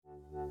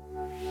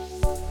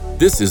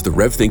This is the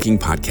Rev Thinking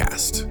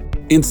Podcast.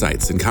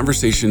 Insights and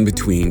conversation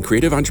between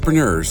creative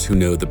entrepreneurs who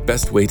know the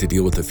best way to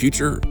deal with the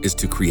future is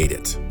to create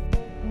it.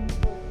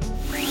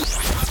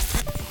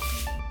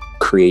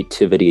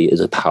 Creativity is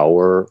a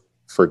power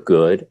for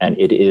good, and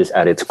it is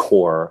at its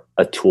core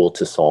a tool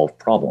to solve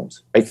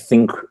problems. I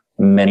think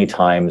many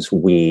times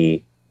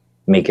we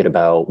make it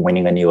about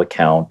winning a new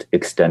account,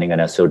 extending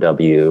an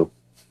SOW,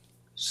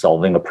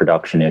 solving a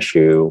production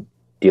issue,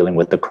 dealing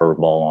with the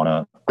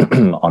curveball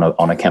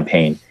on a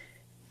campaign.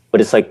 But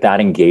it's like that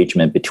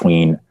engagement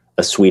between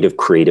a suite of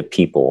creative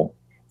people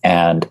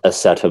and a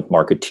set of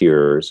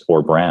marketeers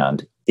or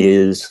brand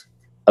is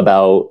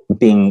about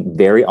being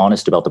very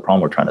honest about the problem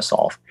we're trying to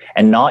solve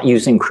and not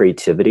using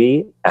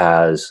creativity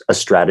as a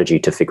strategy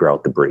to figure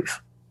out the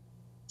brief.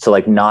 So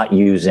like not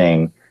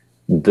using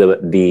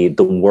the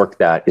work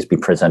that is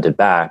being presented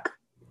back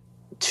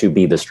to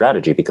be the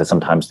strategy, because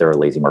sometimes there are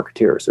lazy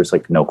marketeers. There's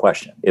like no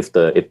question. If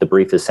the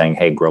brief is saying,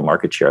 hey, grow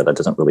market share, that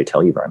doesn't really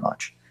tell you very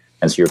much.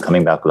 And so you're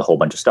coming back with a whole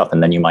bunch of stuff.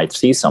 And then you might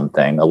see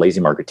something, a lazy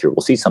marketeer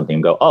will see something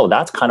and go, oh,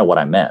 that's kind of what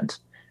I meant.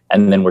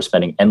 And then we're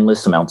spending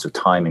endless amounts of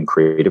time in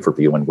creative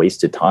review and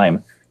wasted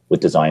time with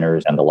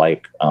designers and the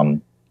like.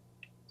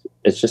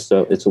 It's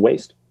a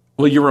waste.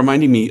 Well, you're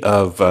reminding me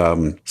of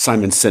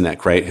Simon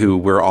Sinek, right? Who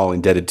we're all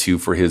indebted to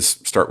for his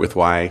Start With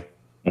Why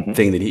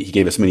thing that he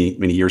gave us many,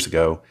 many years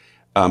ago.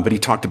 But he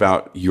talked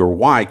about your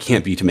why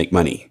can't be to make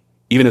money.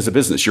 Even as a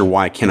business, your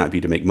why cannot be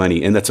to make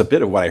money. And that's a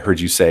bit of what I heard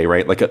you say,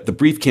 right? Like the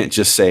brief can't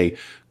just say,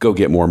 go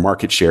get more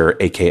market share,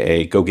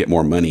 AKA go get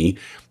more money.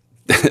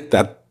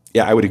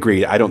 Yeah, I would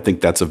agree. I don't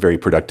think that's a very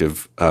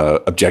productive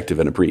objective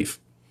in a brief.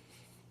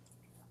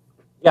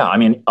 Yeah, I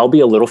mean, I'll be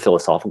a little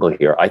philosophical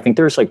here. I think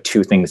there's like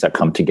two things that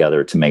come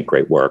together to make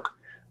great work.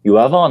 You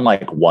have on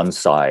like one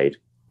side,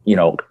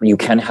 you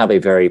can have a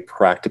very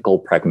practical,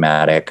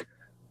 pragmatic,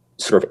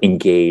 sort of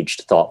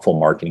engaged, thoughtful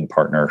marketing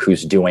partner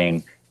who's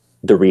doing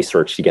the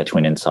research to get to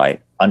an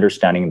insight,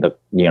 understanding the,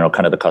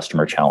 kind of the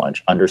customer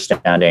challenge,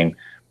 understanding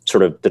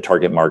sort of the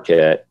target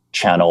market,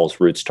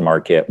 channels, routes to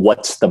market.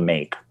 What's the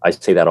make? I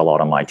say that a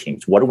lot on my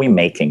teams. What are we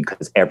making?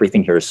 Because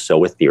everything here is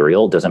so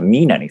ethereal, doesn't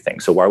mean anything.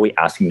 So why are we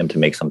asking them to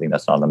make something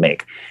that's not on the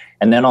make?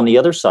 And then on the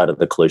other side of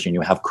the collision,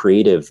 you have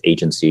creative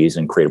agencies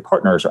and creative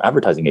partners or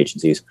advertising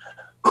agencies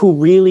who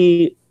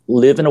really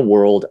live in a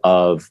world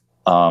of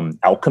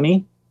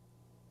alchemy.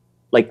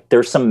 Like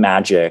there's some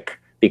magic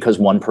because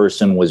one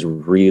person was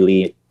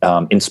really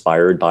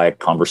inspired by a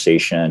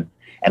conversation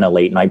and a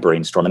late night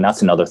brainstorm. And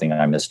that's another thing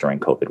I missed during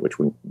COVID, which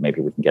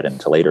maybe we can get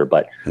into later,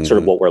 but sort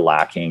of what we're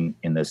lacking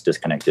in this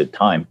disconnected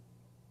time.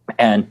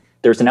 And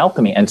there's an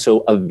alchemy. And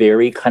so a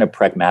very kind of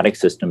pragmatic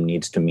system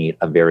needs to meet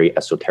a very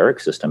esoteric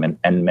system.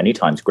 And many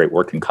times great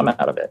work can come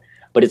out of it.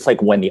 But it's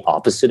like when the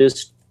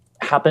opposite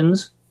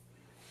happens,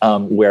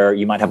 where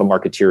you might have a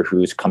marketeer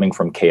who's coming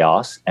from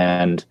chaos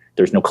and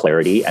there's no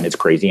clarity and it's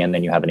crazy. And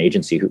then you have an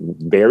agency who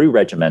very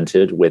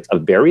regimented with a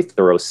very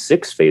thorough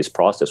 6-phase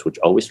process, which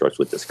always starts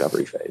with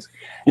discovery phase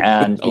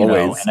and,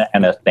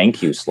 and a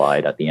thank you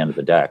slide at the end of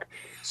the deck.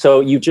 So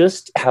you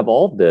just have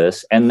all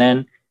this and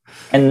then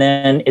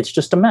it's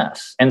just a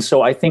mess. And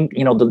so I think,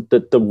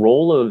 the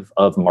role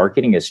of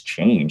marketing has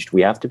changed.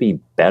 We have to be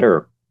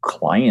better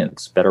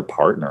clients, better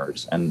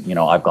partners. And,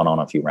 I've gone on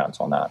a few rounds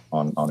on that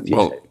on a few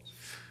stages.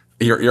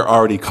 You're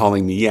already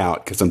calling me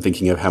out because I'm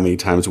thinking of how many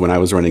times when I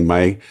was running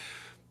my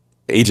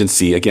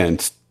agency, again,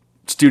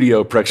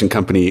 studio, production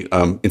company,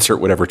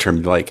 insert whatever term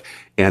you like.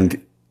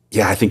 And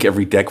yeah, I think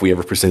every deck we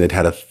ever presented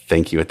had a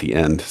thank you at the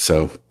end.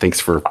 So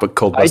thanks for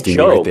cold busting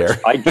me right there.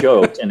 I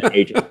joked in an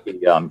agency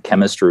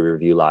chemistry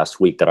review last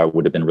week that I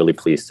would have been really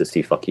pleased to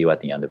see fuck you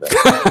at the end of it.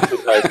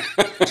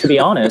 Because to be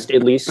honest,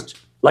 at least,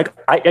 like,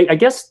 I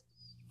guess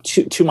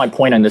to my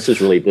point, and this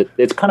is really,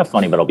 it's kind of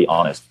funny, but I'll be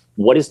honest.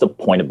 What is the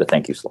point of the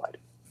thank you slide?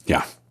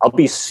 Yeah. I'll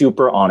be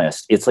super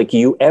honest. It's like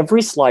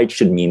every slide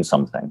should mean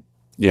something.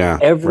 Yeah.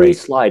 Every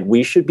slide,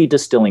 we should be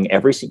distilling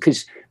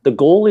because the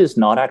goal is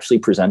not actually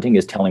presenting,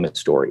 is telling a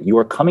story. You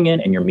are coming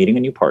in and you're meeting a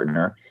new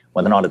partner,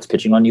 whether or not it's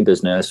pitching on new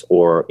business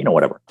or,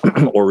 whatever,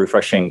 or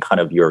refreshing kind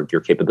of your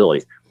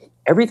capabilities.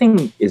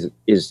 Everything is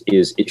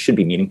it should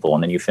be meaningful.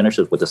 And then you finish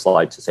it with a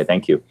slide to say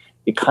thank you.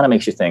 It kind of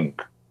makes you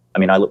think. I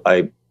mean,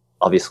 I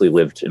obviously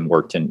lived and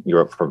worked in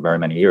Europe for very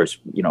many years.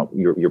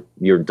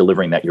 You're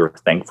delivering that you're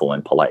thankful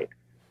and polite.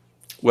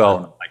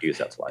 Well, I'd use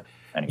that slide.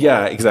 Anyway.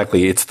 Yeah,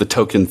 exactly. It's the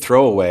token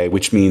throwaway,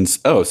 which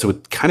means, so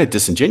it's kind of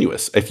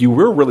disingenuous. If you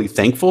were really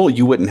thankful,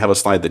 you wouldn't have a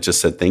slide that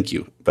just said thank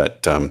you.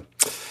 But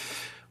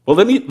well,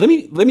 let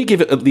me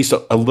give it at least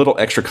a little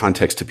extra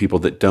context to people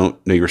that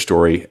don't know your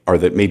story or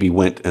that maybe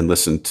went and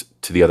listened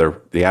to the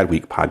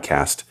Adweek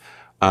podcast.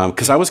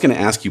 Because I was going to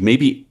ask you,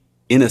 maybe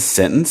in a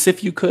sentence,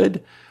 if you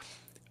could,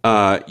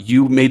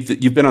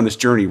 you've been on this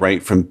journey,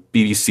 right, from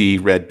BBC,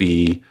 Red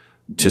Bee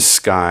to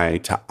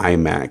Sky to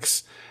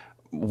IMAX.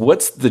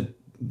 What's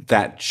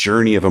that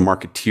journey of a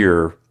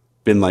marketeer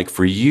been like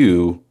for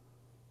you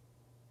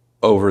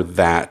over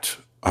that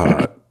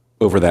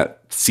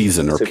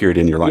season or period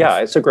in your life? Yeah,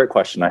 it's a great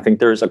question. I think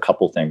there's a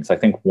couple things. I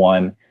think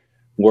one,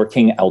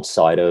 working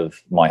outside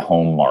of my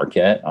home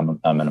market, I'm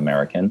an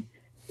American,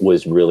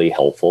 was really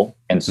helpful.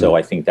 And so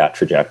I think that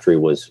trajectory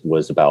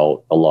was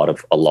about a lot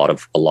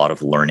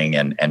of learning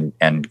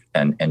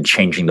and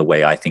changing the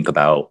way I think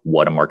about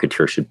what a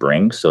marketeer should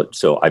bring.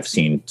 So I've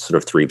seen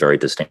sort of three very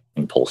distinct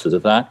pulses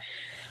of that.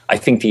 I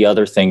think the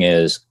other thing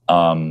is,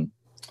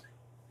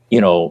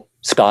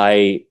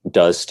 Sky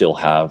does still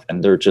have,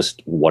 and they're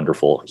just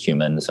wonderful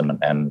humans.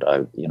 And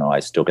I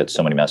still get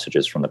so many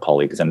messages from the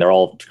colleagues, and they're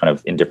all kind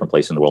of in different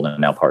places in the world and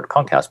now part of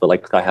Comcast. But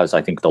like Sky has,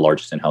 I think, the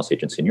largest in-house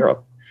agency in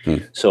Europe.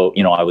 So,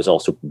 I was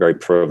also very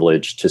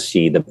privileged to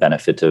see the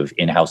benefit of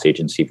in-house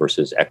agency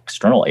versus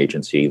external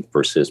agency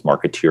versus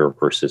marketeer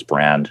versus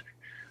brand,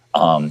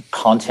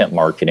 content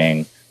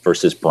marketing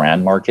versus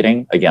brand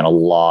marketing. Again, a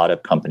lot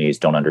of companies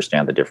don't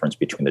understand the difference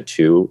between the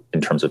two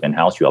in terms of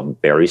in-house. You have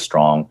very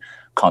strong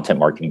content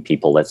marketing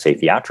people, let's say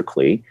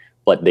theatrically,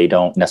 but they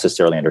don't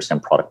necessarily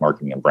understand product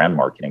marketing and brand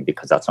marketing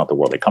because that's not the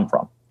world they come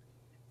from.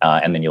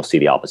 And then you'll see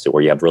the opposite,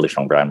 where you have really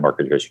strong brand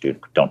marketers who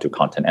don't do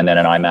content. And then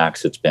in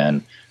IMAX, it's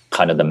been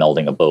kind of the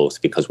melding of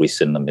both because we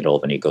sit in the middle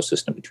of an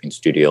ecosystem between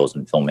studios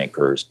and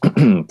filmmakers,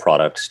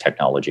 products,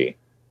 technology.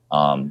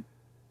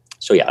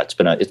 So yeah, it's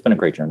been a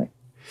great journey.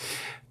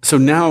 So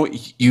now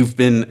you've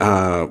been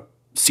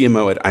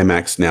CMO at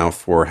IMAX now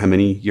for how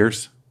many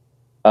years?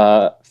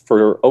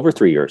 For over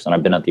 3 years, and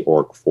I've been at the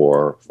org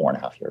for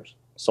 4.5 years.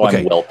 So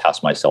I'm well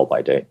past my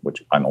sell-by date,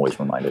 which I'm always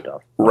reminded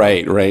of.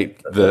 Right.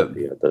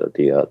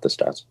 The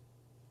stats.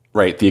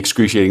 Right, the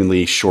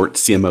excruciatingly short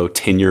CMO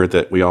tenure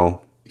that we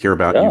all hear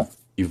about. Yeah.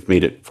 You've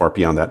made it far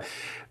beyond that.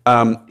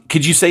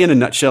 Could you say in a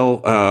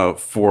nutshell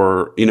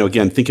for,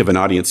 again, think of an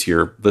audience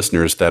here,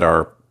 listeners that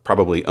are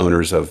probably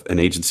owners of an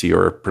agency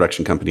or a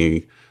production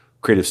company,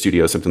 creative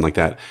studio, something like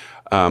that.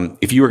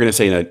 If you were going to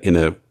say in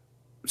a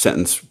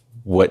sentence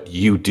what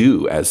you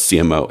do as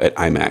CMO at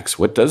IMAX,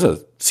 what does a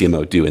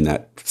CMO do in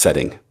that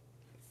setting?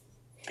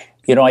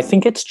 I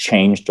think it's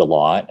changed a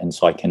lot, and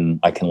so I can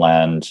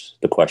land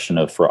the question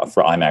of for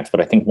IMAX, but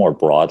I think more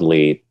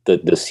broadly,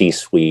 the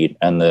C-suite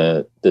and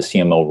the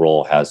CMO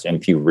role has, and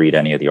if you read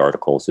any of the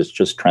articles, it's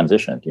just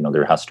transitioned.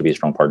 There has to be a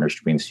strong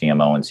partnership between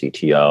CMO and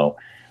CTO.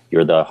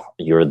 You're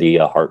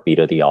the heartbeat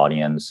of the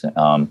audience.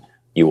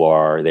 You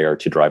are there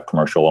to drive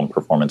commercial and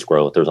performance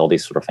growth. There's all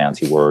these sort of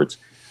fancy words.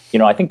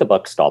 I think the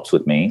buck stops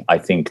with me. I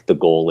think the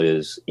goal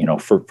is,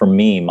 for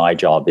me, my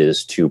job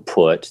is to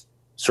put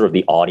sort of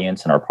the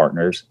audience and our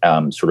partners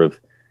sort of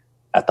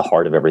at the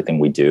heart of everything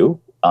we do,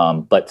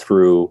 but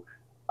through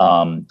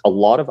a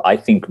lot of, I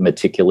think,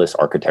 meticulous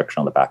architecture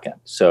on the back end.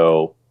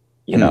 So,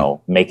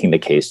 making the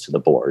case to the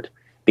board,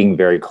 being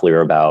very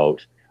clear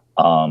about,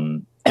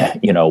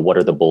 what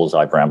are the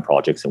bullseye brand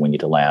projects that we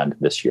need to land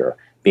this year,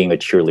 being a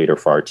cheerleader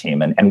for our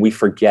team. And we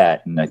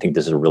forget, and I think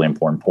this is a really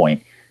important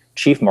point,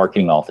 chief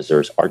marketing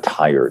officers are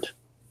tired.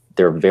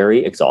 They're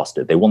very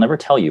exhausted. They will never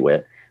tell you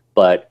it,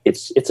 but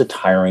it's a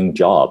tiring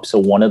job. So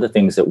one of the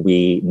things that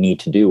we need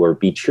to do are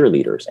be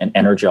cheerleaders and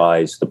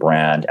energize the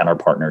brand and our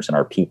partners and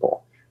our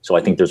people. So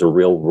I think there's a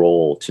real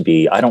role to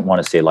be, I don't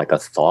want to say like a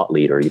thought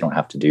leader. You don't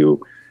have to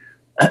do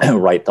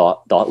write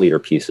thought leader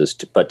pieces,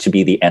 but to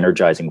be the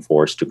energizing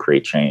force to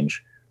create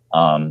change.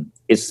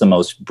 It's the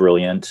most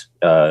brilliant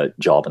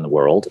job in the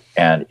world,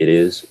 and it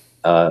is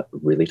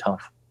really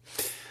tough.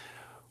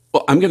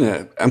 Well,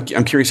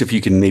 I'm curious if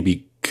you can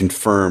maybe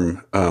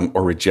confirm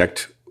or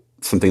reject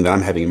something that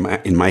I'm having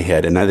in my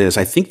head, and that is,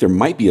 I think there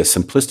might be a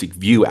simplistic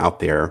view out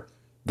there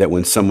that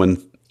when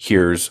someone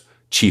hears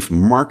chief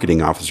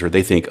marketing officer,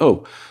 they think,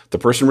 oh, the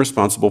person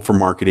responsible for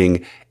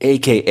marketing,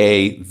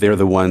 AKA they're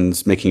the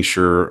ones making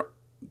sure,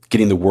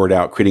 getting the word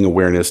out, creating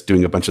awareness,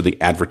 doing a bunch of the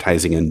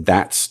advertising and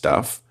that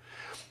stuff.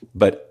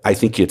 But I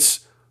think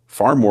it's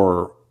far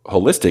more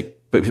holistic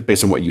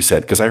based on what you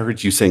said, because I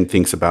heard you saying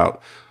things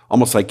about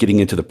almost like getting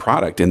into the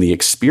product and the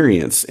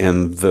experience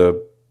and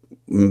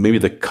maybe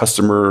the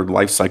customer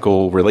life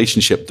cycle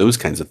relationship, those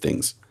kinds of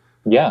things.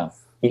 Yeah.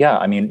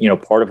 I mean,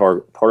 part of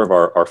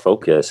our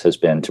focus has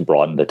been to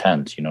broaden the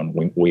tent.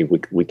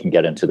 We can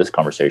get into this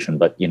conversation,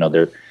 but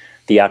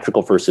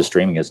theatrical versus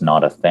streaming is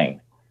not a thing.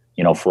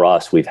 For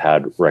us, we've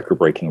had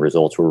record-breaking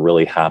results. We're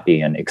really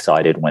happy and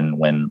excited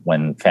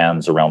when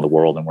fans around the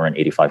world, and we're in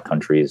 85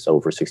 countries,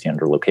 over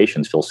 1,600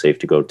 locations, feel safe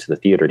to go to the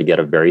theater to get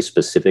a very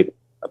specific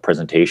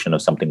presentation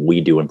of something we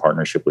do in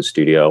partnership with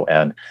studio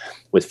and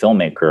with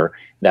filmmaker,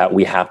 that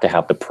we have to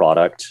have the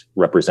product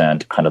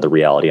represent kind of the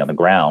reality on the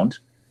ground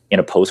in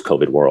a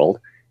post-COVID world,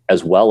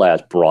 as well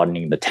as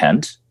broadening the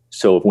tent.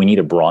 So if we need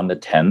to broaden the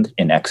tent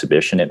in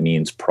exhibition, it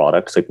means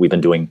products. Like we've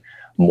been doing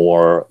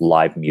more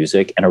live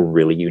music in a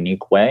really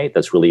unique way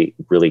that's really,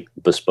 really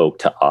bespoke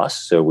to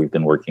us. So we've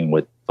been working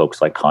with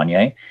folks like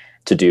Kanye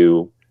to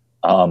do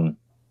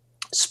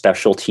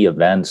specialty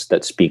events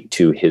that speak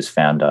to his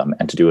fandom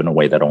and to do it in a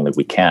way that only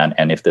we can.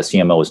 And if the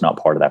CMO is not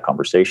part of that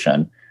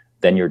conversation,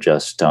 then you're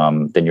just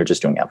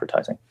doing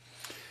advertising.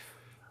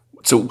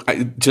 So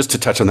just to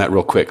touch on that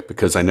real quick,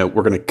 because I know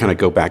we're going to kind of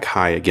go back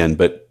high again,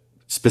 but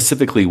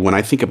specifically when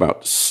I think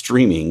about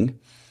streaming,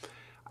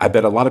 I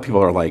bet a lot of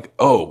people are like,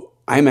 oh,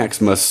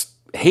 IMAX must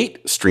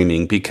hate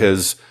streaming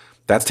because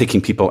that's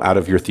taking people out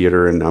of your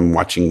theater and I'm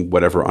watching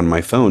whatever on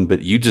my phone.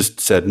 But you just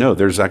said, no,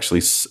 there's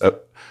actually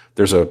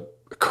there's a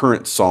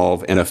current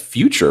solve and a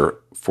future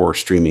for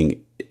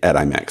streaming at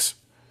IMAX.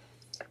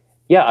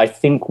 Yeah, I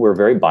think we're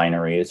very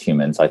binary as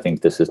humans. I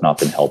think this has not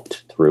been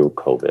helped through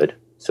COVID.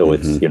 So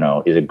it's, is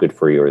it good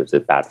for you or is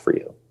it bad for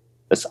you?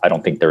 I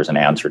don't think there's an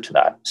answer to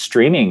that.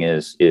 Streaming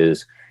is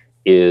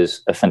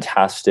a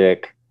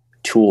fantastic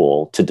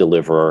tool to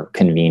deliver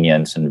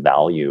convenience and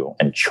value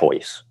and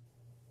choice.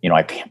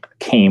 I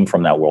came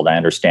from that world. I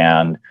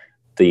understand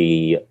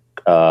the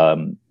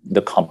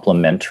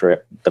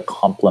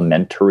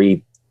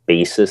complementary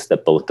basis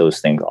that both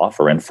those things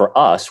offer. And for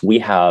us, we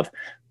have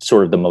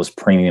sort of the most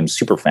premium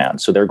super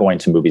fans. So they're going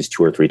to movies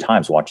 2 or 3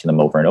 times, watching them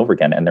over and over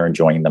again, and they're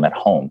enjoying them at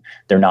home.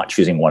 They're not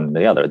choosing one or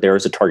the other. There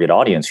is a target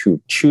audience who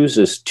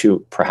chooses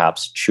to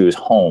perhaps choose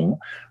home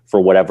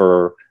for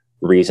whatever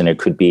reason. It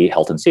could be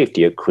health and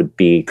safety. It could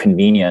be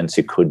convenience.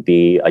 It could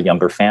be a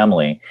younger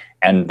family.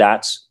 And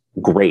that's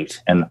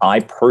great. And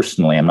I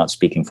personally, I'm not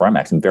speaking for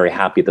IMAX, I'm very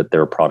happy that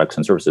there are products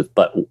and services,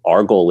 but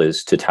our goal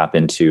is to tap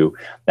into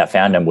that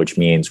fandom, which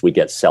means we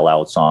get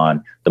sellouts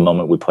on the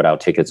moment we put out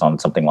tickets on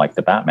something like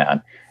The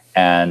Batman.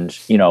 And,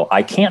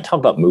 I can't talk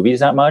about movies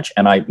that much.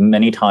 And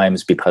many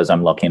times, because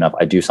I'm lucky enough,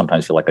 I do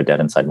sometimes feel like a dead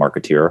inside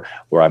marketeer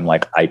where I'm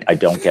like, I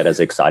don't get as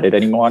excited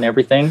anymore on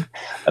everything.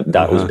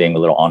 That was being a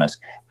little honest.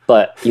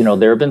 But,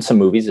 there have been some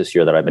movies this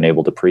year that I've been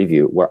able to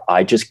preview where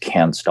I just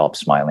can't stop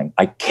smiling.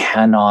 I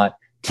cannot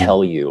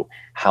tell you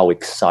how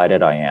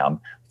excited I am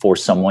for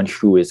someone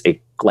who is a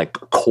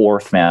core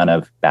fan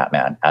of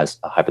Batman, as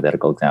a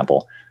hypothetical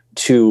example,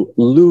 to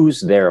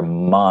lose their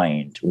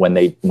mind when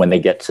they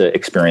get to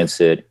experience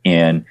it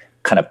in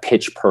kind of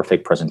pitch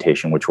perfect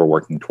presentation, which we're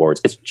working towards.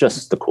 It's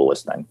just the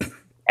coolest thing.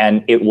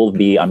 And it will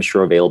be, I'm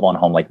sure, available on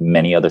home like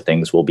many other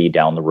things will be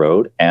down the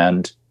road.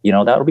 And,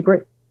 that'll be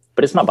great.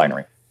 But it's not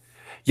binary.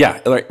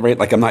 Yeah, right.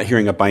 Like I'm not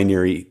hearing a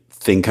binary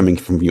thing coming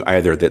from you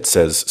either that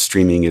says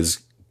streaming is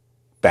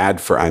bad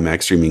for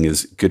IMAX, streaming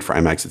is good for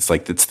IMAX.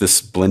 It's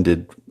this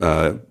blended,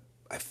 I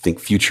think,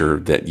 future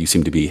that you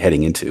seem to be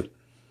heading into.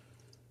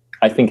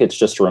 I think it's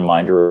just a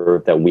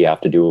reminder that we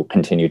have to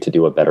continue to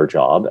do a better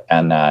job,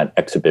 and that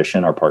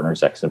exhibition, our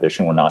partners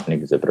exhibition, we're not an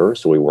exhibitor.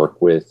 So we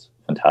work with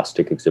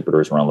fantastic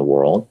exhibitors around the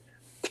world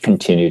to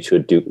continue to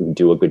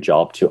do a good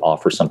job to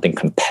offer something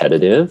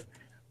competitive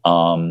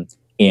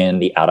in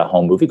the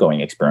out-of-home movie-going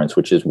experience,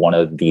 which is one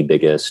of the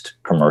biggest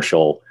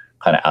commercial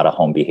kind of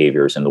out-of-home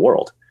behaviors in the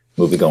world.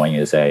 Movie-going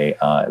is a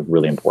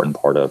really important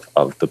part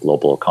of the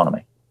global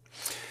economy.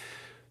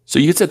 So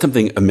you said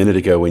something a minute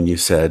ago when you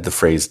said the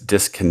phrase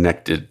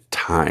disconnected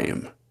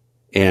time.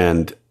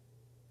 And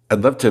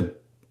I'd love to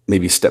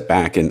maybe step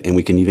back and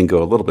we can even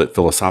go a little bit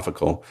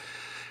philosophical.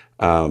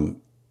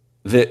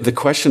 The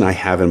question I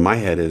have in my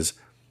head is,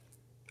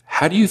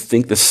 how do you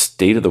think the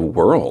state of the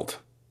world,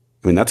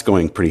 I mean, that's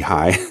going pretty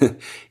high,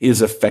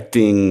 is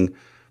affecting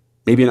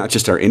maybe not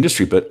just our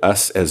industry, but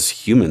us as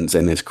humans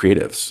and as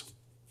creatives?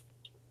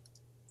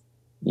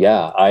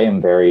 Yeah, I am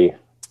very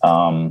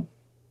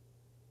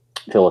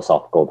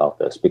philosophical about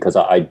this because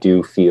I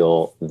do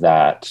feel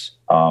that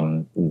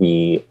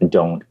we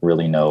don't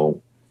really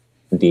know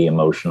the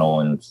emotional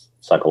and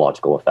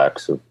psychological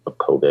effects of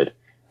COVID.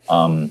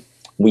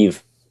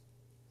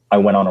 I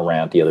went on a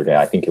rant the other day,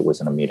 I think it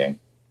was in a meeting,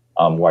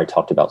 where I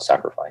talked about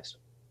sacrifice.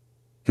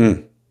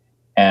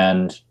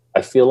 And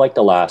I feel like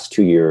the last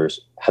 2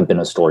 years have been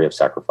a story of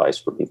sacrifice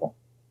for people.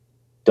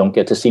 Don't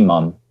get to see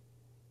mom,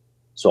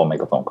 so I'll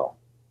make a phone call.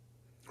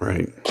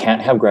 Right.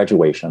 Can't have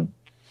graduation,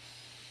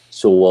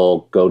 so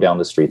we'll go down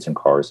the streets in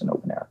cars in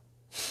open air.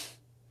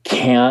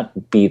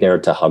 Can't be there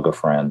to hug a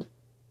friend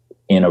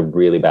in a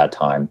really bad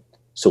time,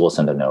 so we'll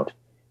send a note.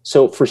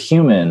 So for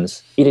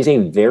humans, it is a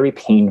very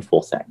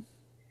painful thing.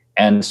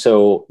 And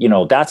so,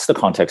 that's the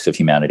context of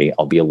humanity.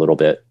 I'll be a little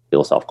bit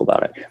philosophical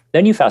about it.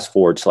 Then you fast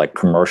forward to like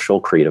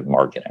commercial creative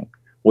marketing,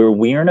 where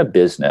we're in a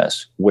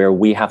business where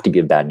we have to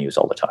give bad news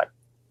all the time.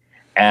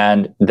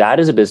 And that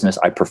is a business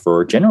I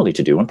prefer generally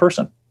to do in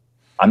person.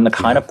 I'm the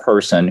kind of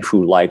person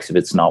who likes, if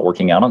it's not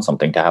working out on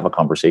something, to have a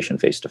conversation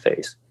face to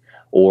face.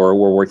 Or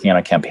we're working on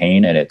a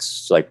campaign and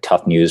it's like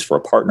tough news for a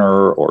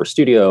partner or a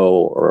studio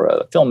or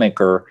a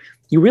filmmaker.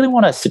 You really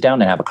want to sit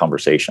down and have a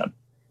conversation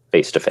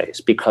face to face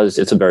because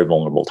it's a very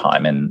vulnerable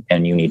time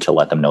and you need to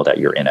let them know that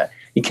you're in it.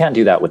 You can't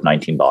do that with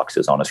 19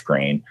 boxes on a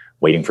screen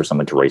waiting for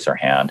someone to raise their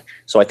hand.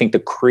 So I think the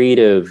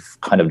creative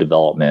kind of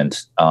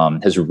development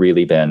has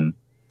really been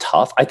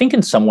tough. I think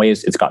in some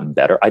ways it's gotten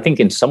better. I think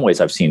in some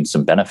ways I've seen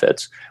some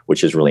benefits,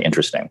 which is really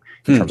interesting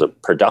in terms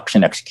of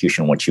production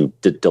execution. Once you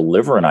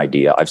deliver an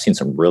idea, I've seen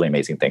some really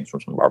amazing things from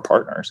some of our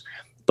partners.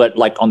 But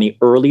like on the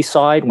early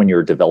side, when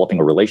you're developing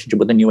a relationship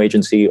with a new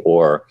agency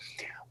or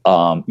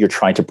you're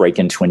trying to break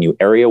into a new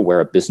area where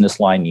a business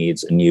line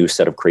needs a new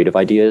set of creative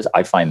ideas,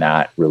 I find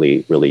that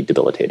really, really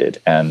debilitated.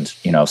 And,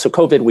 so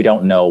COVID, we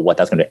don't know what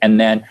that's going to do. And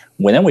then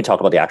when we talk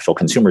about the actual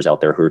consumers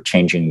out there who are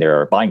changing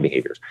their buying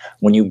behaviors,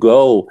 when you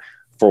go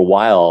for a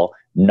while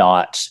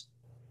not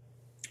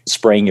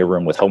spraying your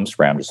room with home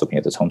spray. I'm just looking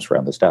at this home spray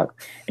on this deck,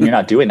 and you're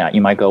not doing that.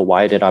 You might go,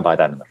 why did I buy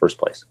that in the first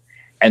place?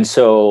 And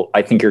so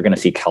I think you're going to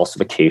see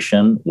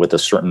calcification with a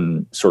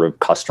certain sort of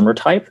customer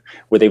type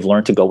where they've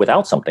learned to go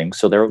without something.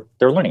 So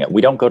they're learning it.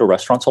 We don't go to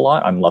restaurants a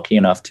lot. I'm lucky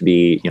enough to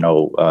be,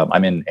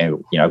 I'm in,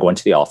 I go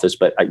into the office,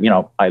 but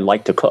I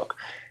like to cook.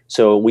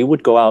 So we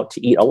would go out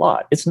to eat a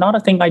lot. It's not a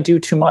thing I do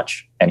too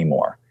much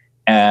anymore.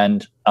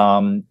 And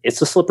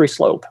it's a slippery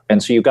slope.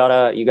 And so you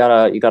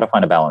gotta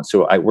find a balance.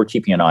 So we're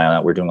keeping an eye on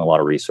that. We're doing a lot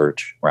of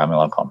research. We're having a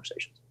lot of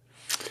conversations.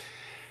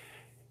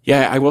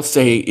 Yeah, I will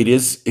say it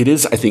is,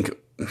 I think,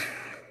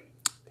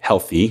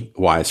 healthy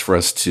wise for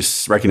us to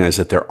recognize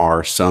that there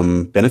are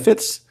some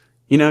benefits.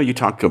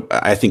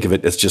 I think of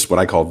it as just what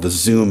I call the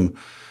Zoom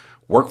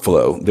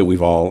workflow that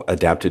we've all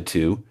adapted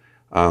to.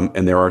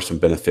 And there are some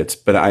benefits,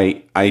 but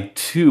I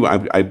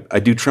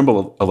do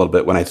tremble a little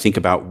bit when I think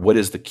about what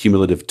is the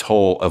cumulative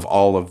toll of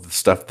all of the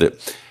stuff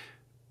that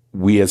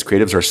we as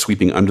creatives are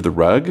sweeping under the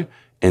rug.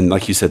 And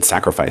like you said,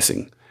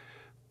 sacrificing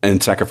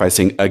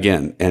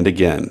again and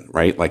again,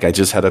 right? Like I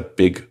just had a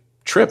big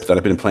trip that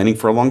I've been planning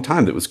for a long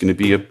time that was going to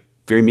be a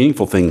very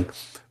meaningful thing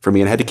for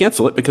me, and I had to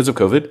cancel it because of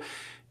COVID.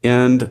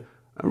 And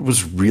I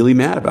was really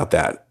mad about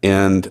that.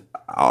 And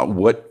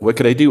what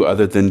could I do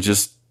other than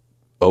just,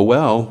 oh,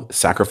 well,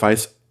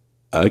 sacrifice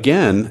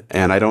again?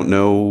 And I don't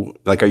know,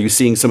 like, are you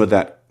seeing some of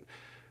that,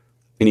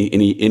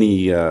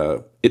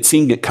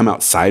 seeing it come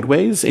out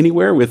sideways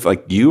anywhere with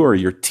like you or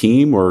your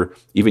team or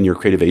even your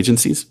creative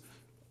agencies?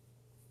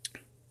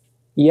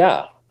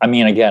 Yeah. I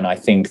mean, again, I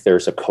think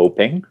there's a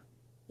coping.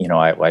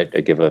 I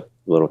give a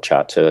little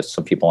chat to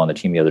some people on the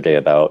team the other day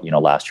about,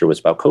 last year was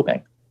about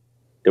coping.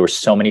 There were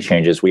so many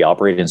changes. We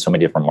operate in so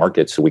many different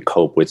markets. So we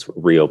cope with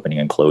reopening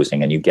and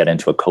closing, and you get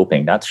into a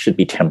coping. That should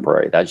be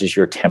temporary. That's just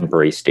your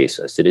temporary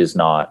stasis. It is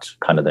not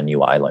kind of the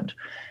new island.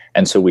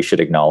 And so we should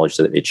acknowledge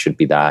that it should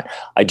be that.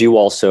 I do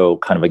also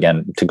kind of,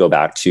 again, to go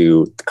back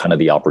to kind of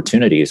the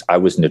opportunities, I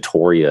was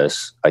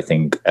notorious, I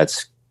think at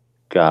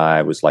Sky,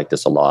 I was like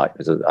this a lot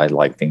because I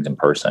like things in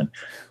person,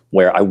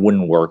 where I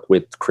wouldn't work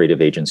with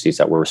creative agencies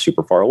that were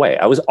super far away.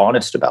 I was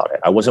honest about it.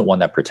 I wasn't one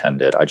that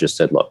pretended. I just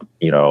said, look,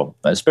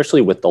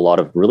 especially with a lot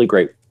of really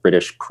great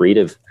British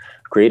creatives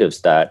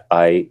that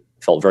I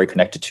felt very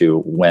connected to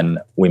when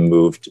we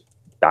moved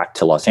back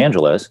to Los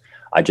Angeles,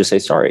 I just say,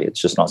 sorry, it's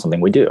just not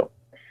something we do.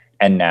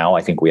 And now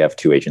I think we have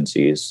 2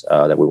 agencies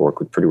that we work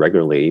with pretty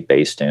regularly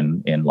based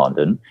in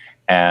London.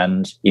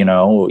 And,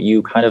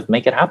 you kind of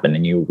make it happen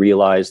and you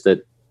realize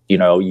that,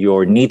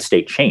 your need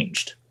state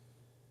changed.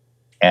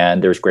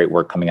 And there's great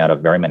work coming out of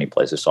very many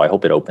places. So I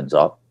hope it opens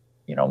up,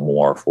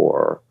 more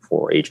for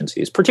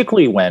agencies,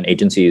 particularly when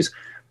agencies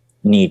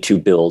need to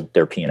build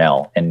their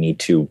P&L and need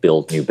to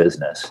build new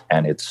business.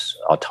 And it's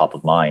top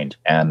of mind.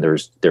 And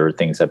there are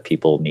things that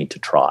people need to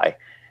try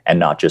and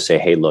not just say,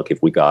 hey, look,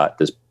 if we got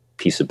this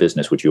piece of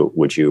business, we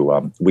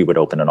would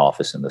open an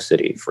office in the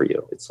city for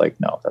you. It's like,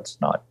 no, that's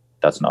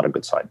not a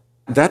good sign.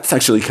 That's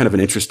actually kind of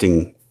an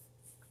interesting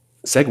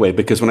segue,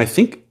 because when I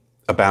think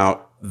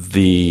about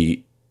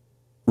the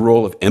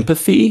role of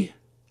empathy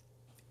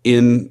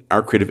in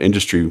our creative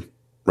industry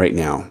right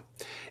now,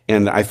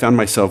 and I found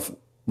myself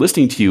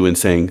listening to you and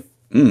saying,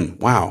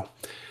 wow,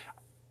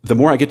 the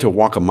more I get to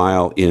walk a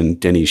mile in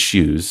Denny's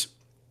shoes,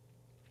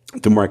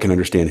 the more I can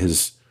understand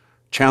his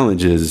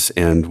challenges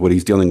and what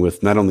he's dealing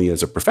with, not only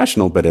as a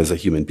professional, but as a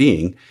human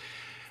being.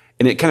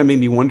 And it kind of made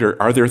me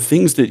wonder, are there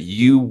things that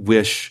you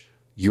wish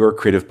your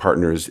creative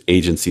partners,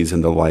 agencies,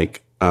 and the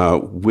like,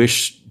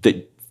 wish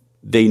that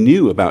they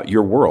knew about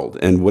your world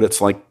and what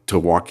it's like to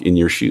walk in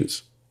your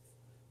shoes?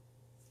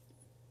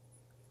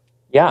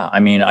 Yeah, I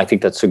mean, I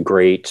think that's a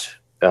great.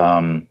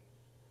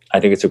 I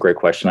think it's a great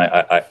question.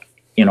 I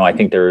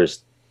think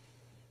there's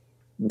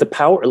the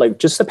power, like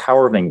just the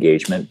power of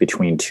engagement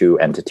between 2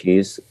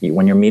 entities.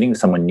 When you're meeting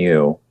someone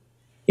new,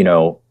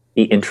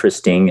 be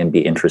interesting and be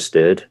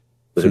interested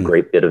was a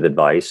great bit of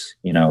advice,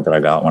 that I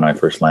got when I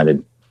first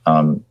landed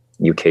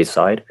UK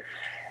side,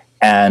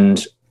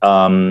 and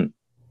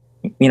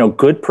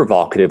good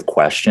provocative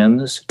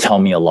questions tell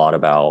me a lot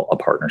about a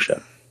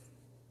partnership.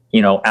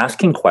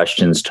 Asking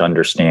questions to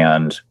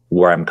understand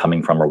where I'm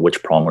coming from or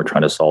which problem we're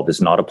trying to solve is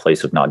not a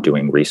place of not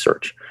doing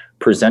research.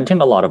 Presenting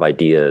a lot of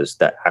ideas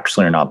that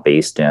actually are not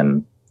based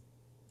in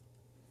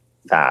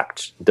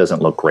fact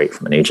doesn't look great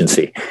from an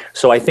agency.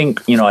 So I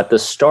think, at the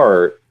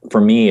start,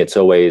 for me, it's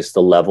always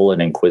the level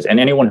and and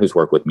anyone who's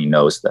worked with me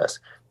knows this,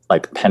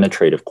 like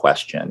penetrative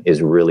question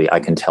is really, I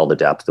can tell the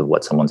depth of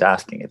what someone's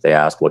asking. If they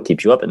ask, what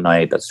keeps you up at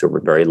night? That's sort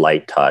of a very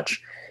light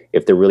touch.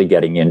 If they're really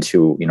getting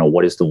into,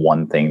 what is the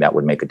one thing that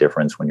would make a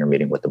difference when you're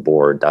meeting with the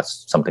board?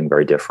 That's something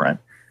very different.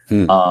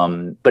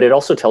 But it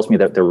also tells me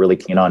that they're really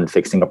keen on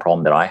fixing a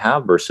problem that I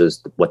have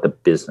versus what the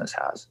business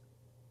has.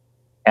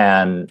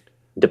 And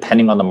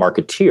depending on the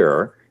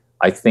marketeer,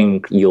 I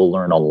think you'll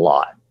learn a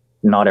lot.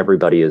 Not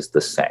everybody is the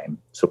same.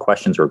 So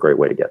questions are a great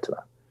way to get to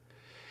that.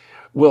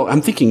 Well,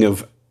 I'm thinking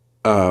of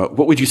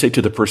what would you say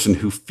to the person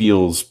who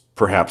feels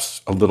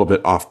perhaps a little bit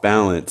off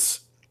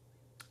balance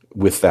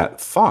with that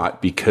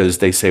thought, because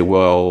they say,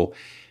 well,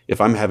 if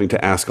I'm having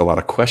to ask a lot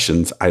of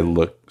questions, I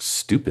look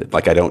stupid.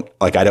 Like I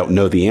don't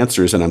know the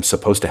answers, and I'm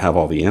supposed to have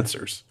all the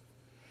answers.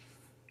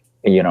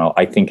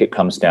 I think it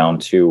comes down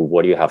to,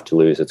 what do you have to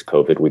lose? It's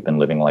COVID. We've been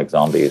living like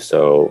zombies.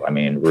 So, I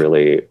mean,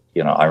 really,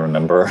 I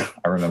remember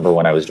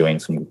when I was doing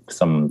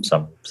some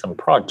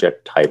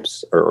project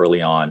types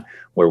early on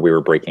where we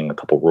were breaking a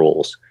couple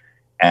rules,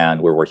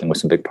 and we're working with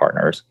some big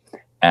partners.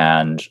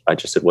 And I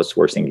just said, what's the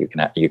worst thing you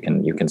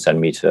can send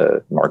me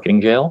to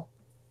marketing jail?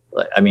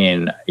 I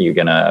mean, you're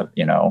gonna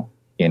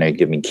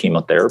give me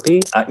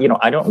chemotherapy?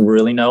 I don't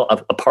really know.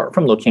 Apart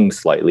from looking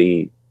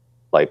slightly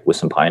like with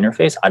some pie in your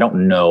face, I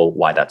don't know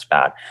why that's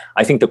bad.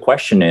 I think the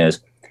question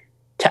is,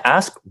 to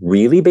ask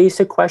really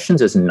basic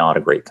questions is not a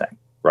great thing,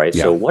 right?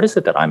 Yeah. So what is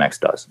it that IMAX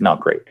does?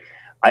 Not great.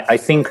 I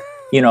think,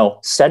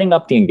 setting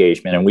up the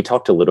engagement, and we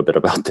talked a little bit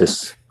about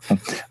this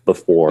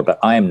before, but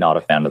I am not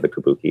a fan of the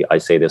kabuki. I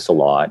say this a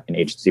lot in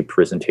agency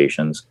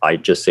presentations. I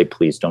just say,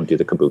 please don't do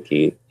the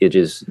kabuki. It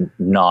is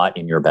not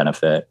in your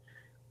benefit.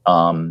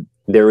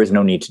 There is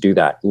no need to do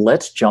that.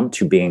 Let's jump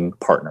to being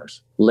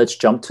partners. Let's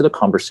jump to the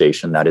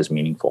conversation that is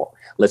meaningful.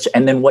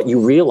 And then what you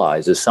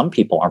realize is some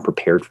people aren't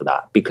prepared for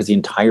that, because the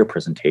entire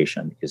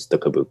presentation is the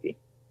kabuki.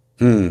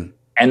 And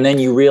then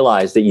you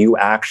realize that you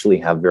actually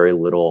have very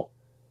little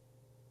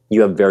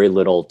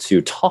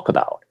to talk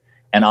about.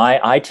 And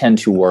I tend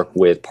to work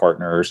with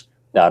partners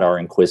that are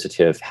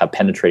inquisitive, have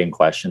penetrating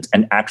questions,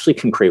 and actually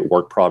can create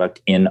work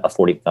product in a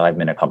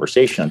 45-minute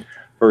conversation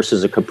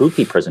versus a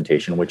kabuki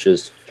presentation, which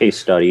is case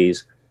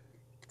studies,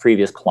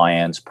 previous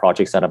clients,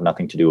 projects that have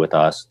nothing to do with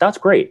us. That's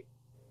great.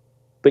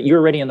 But you're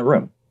already in the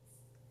room.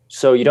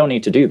 So you don't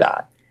need to do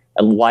that.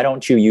 And why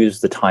don't you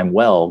use the time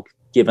well,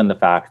 given the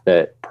fact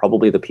that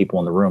probably the people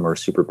in the room are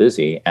super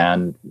busy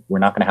and we're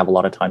not going to have a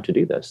lot of time to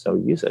do this. So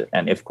use it.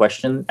 And if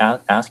question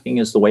asking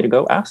is the way to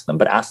go, ask them,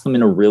 but ask them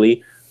in a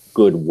really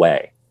good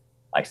way,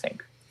 I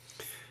think.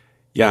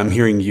 Yeah, I'm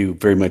hearing you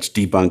very much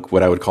debunk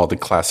what I would call the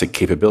classic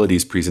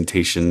capabilities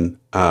presentation.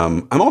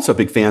 I'm also a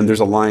big fan. There's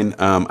a line,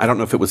 I don't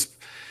know if it was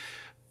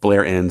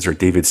Blair Enns or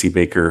David C.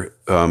 Baker.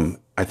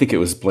 I think it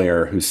was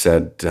Blair who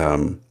said,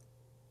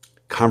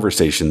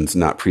 conversations,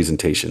 not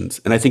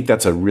presentations. And I think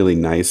that's a really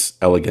nice,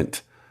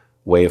 elegant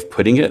way of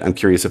putting it. I'm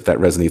curious if that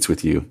resonates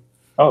with you.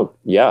 Oh,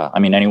 yeah. I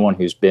mean, anyone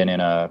who's been in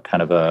a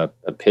kind of a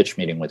pitch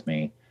meeting with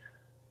me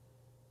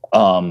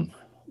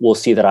will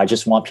see that I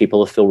just want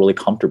people to feel really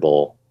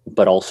comfortable,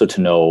 but also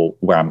to know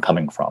where I'm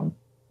coming from,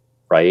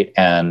 right?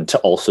 And to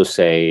also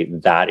say,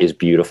 that is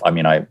beautiful. I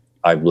mean, I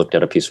looked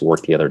at a piece of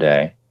work the other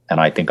day,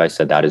 and I think I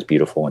said, that is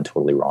beautiful and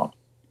totally wrong.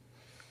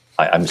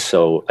 It's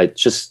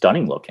just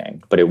stunning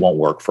looking, but it won't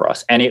work for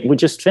us. And we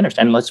just finished,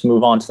 and let's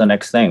move on to the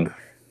next thing.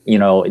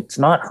 It's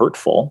not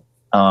hurtful.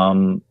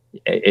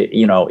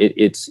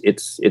 It's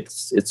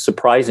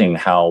surprising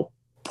how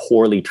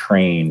poorly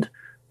trained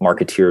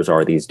marketeers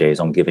are these days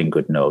on giving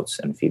good notes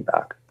and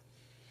feedback.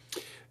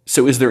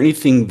 So is there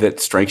anything that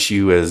strikes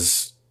you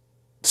as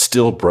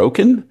still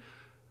broken?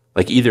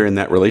 Like either in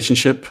that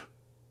relationship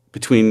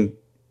between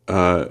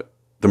the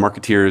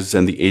marketeers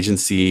and the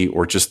agency,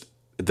 or just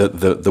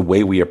the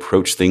way we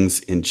approach things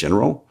in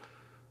general?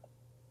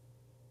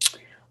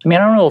 I mean,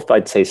 I don't know if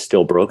I'd say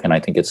still broken. I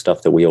think it's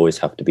stuff that we always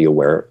have to be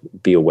aware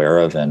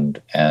of,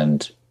 and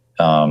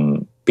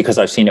because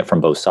I've seen it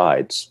from both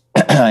sides,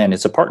 and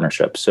it's a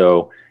partnership.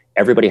 So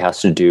everybody has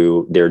to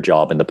do their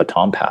job in the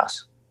baton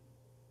pass.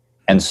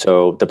 And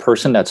so the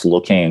person that's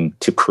looking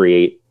to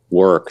create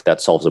work that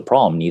solves a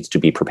problem needs to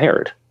be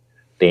prepared.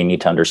 They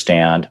need to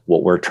understand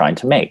what we're trying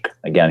to make.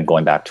 Again,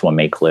 going back to a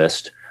make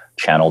list,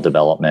 channel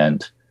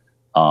development,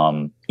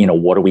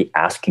 what are we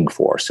asking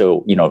for?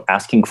 So,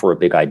 asking for a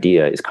big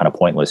idea is kind of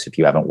pointless if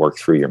you haven't worked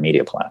through your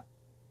media plan.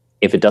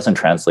 If it doesn't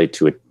translate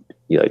to a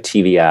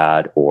TV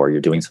ad, or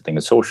you're doing something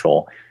in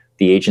social,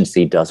 the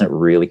agency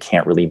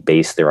can't really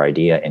base their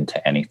idea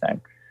into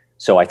anything.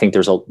 So I think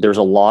there's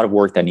a lot of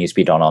work that needs to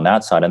be done on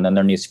that side, and then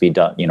there needs to be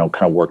done,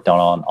 kind of work done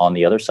on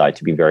the other side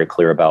to be very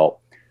clear about,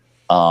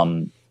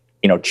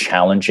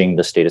 challenging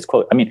the status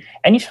quo. I mean,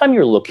 anytime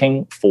you're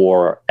looking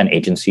for an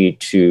agency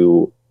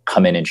to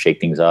come in and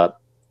shake things up,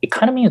 it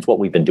kind of means what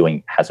we've been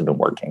doing hasn't been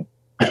working.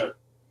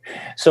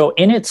 So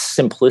in its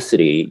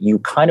simplicity, you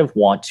kind of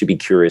want to be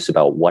curious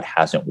about what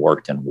hasn't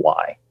worked and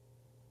why.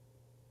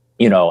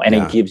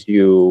 It gives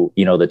you,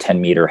 the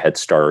 10-meter head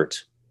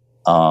start,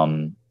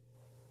 towards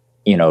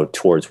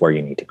where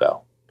you need to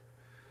go.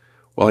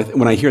 Well,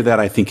 when I hear that,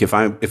 I think if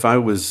I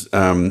was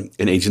an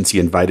agency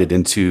invited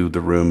into the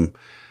room,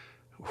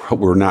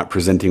 we're not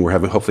presenting, we're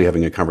hopefully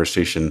having a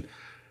conversation,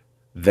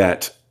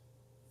 that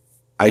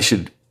I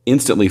should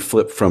instantly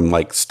flip from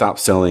like stop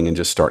selling and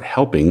just start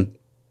helping,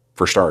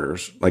 for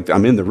starters. Like,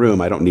 I'm in the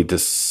room, I don't need to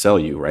sell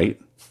you, right?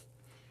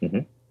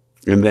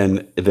 Mm-hmm. And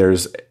then it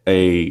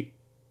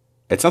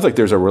sounds like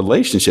there's a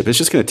relationship. It's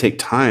just going to take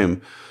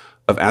time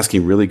of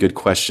asking really good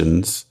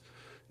questions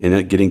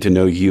and getting to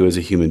know you as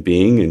a human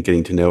being, and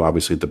getting to know,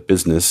 obviously, the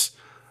business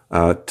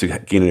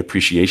to gain an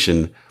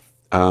appreciation.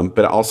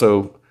 But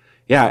also,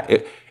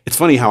 it's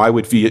funny how I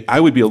would be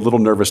a little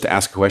nervous to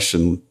ask a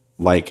question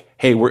like,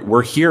 hey,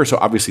 we're here, so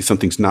obviously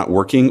something's not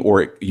working,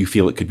 or you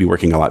feel it could be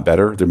working a lot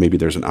better.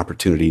 There's an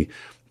opportunity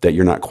that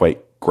you're not quite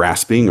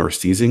grasping or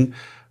seizing.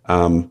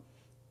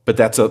 But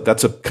that's a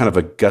kind of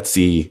a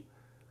gutsy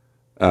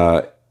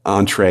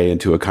entree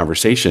into a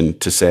conversation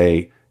to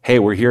say, hey,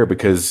 we're here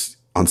because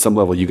on some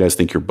level you guys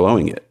think you're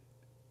blowing it.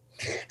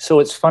 So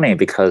it's funny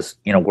because,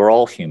 we're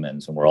all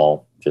humans and we're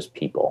all just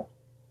people.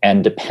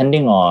 And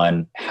depending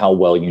on how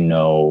well you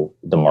know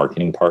the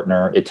marketing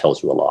partner, it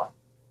tells you a lot.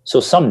 So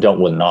some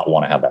will not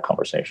want to have that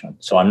conversation.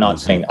 So I'm not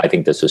saying I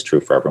think this is true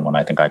for everyone.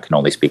 I think I can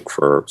only speak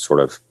for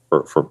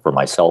for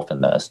myself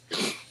in this,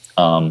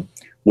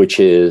 which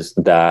is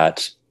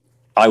that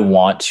I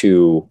want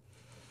to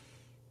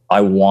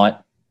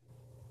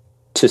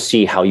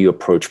see how you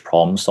approach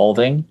problem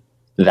solving.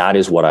 That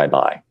is what I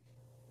buy.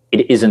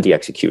 It isn't the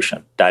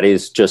execution. That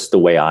is just the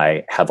way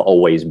I have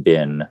always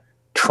been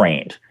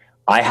trained.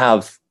 I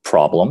have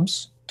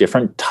problems,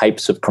 different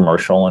types of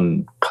commercial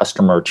and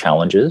customer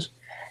challenges.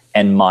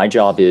 And my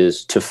job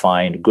is to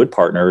find good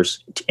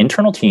partners,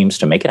 internal teams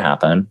to make it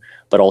happen,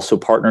 but also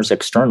partners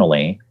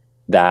externally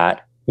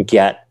that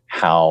get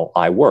how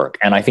I work.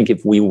 And I think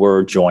if we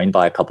were joined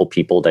by a couple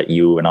people that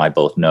you and I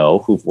both know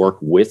who've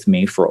worked with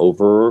me for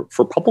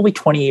probably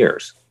 20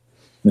 years,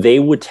 they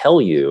would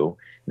tell you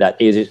that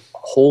it is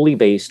wholly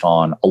based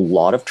on a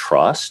lot of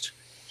trust.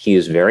 He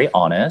is very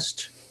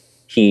honest.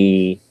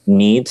 He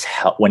needs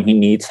help. When he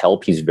needs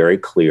help, he's very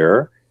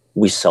clear.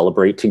 We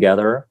celebrate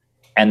together.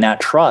 And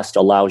that trust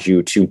allows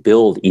you to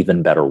build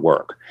even better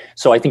work.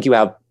 So I think you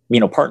have,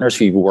 partners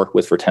who you work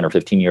with for 10 or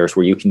 15 years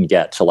where you can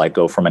get to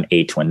go from an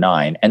 8 to a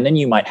 9. And then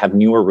you might have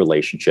newer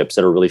relationships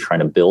that are really trying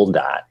to build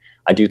that.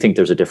 I do think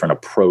there's a different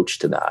approach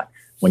to that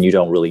when you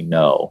don't really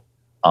know.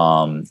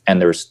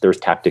 And there's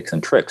tactics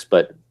and tricks,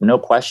 but no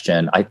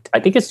question, I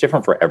think it's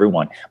different for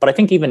everyone. But I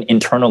think even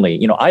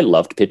internally, I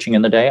loved pitching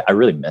in the day. I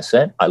really miss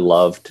it. I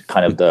loved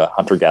kind of the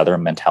hunter-gatherer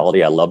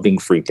mentality. I love being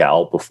freaked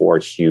out before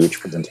a huge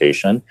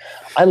presentation.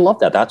 I love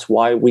that. That's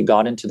why we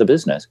got into the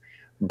business.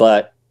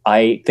 But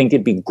I think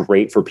it'd be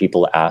great for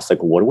people to ask,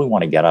 what do we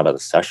want to get out of the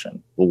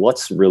session? Well,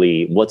 what's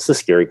the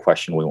scary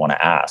question we want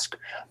to ask?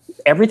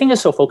 Everything is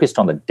so focused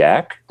on the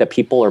deck that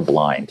people are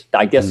blind.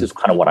 I guess is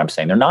kind of what I'm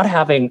saying. They're not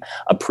having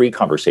a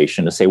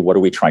pre-conversation to say, what are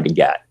we trying to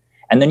get?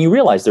 And then you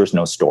realize there's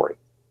no story.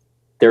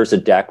 There's a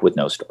deck with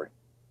no story.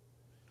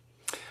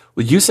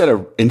 Well, you said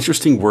an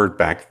interesting word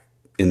back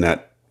in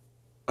that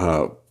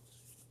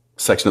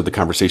section of the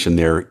conversation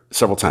there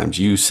several times.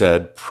 You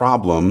said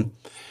problem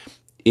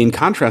in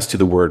contrast to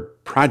the word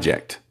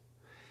project.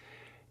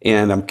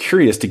 And I'm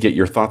curious to get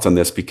your thoughts on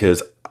this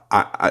because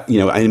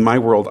in my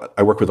world,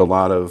 I work with a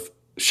lot of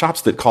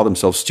shops that call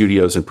themselves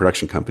studios and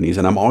production companies,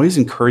 and I'm always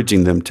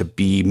encouraging them to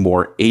be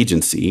more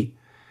agency-esque,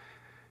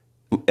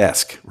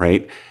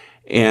 right?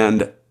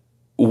 And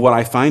what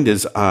I find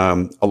is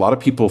a lot of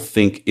people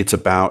think it's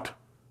about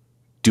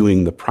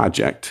doing the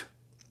project,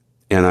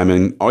 and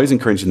I'm always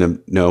encouraging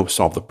them, no,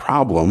 solve the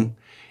problem.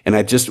 And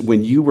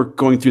when you were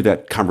going through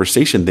that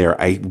conversation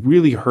there, I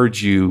really heard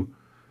you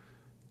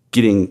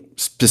getting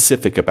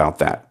specific about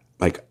that.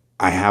 Like,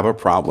 I have a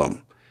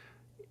problem.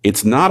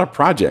 It's not a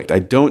project. I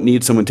don't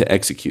need someone to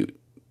execute.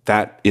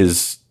 That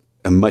is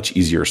a much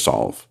easier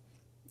solve.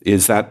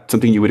 Is that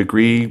something you would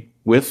agree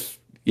with,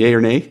 yay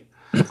or nay?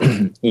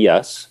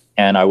 Yes.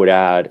 And I would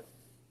add,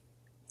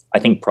 I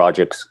think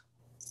projects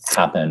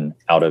happen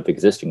out of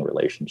existing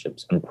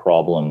relationships and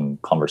problem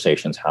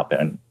conversations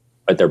happen,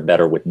 but they're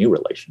better with new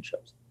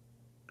relationships.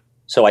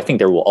 So I think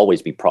there will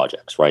always be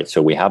projects, right?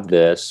 So we have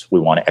this, we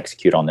want to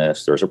execute on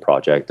this. There's a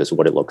project. This is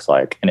what it looks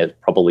like. And it's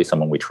probably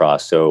someone we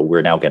trust. So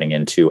we're now getting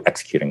into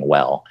executing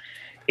well.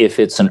 If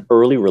it's an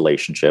early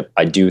relationship,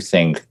 I do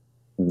think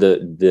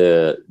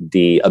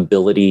the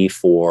ability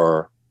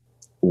for,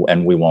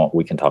 and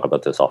we can talk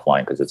about this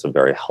offline because it's a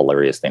very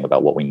hilarious thing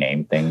about what we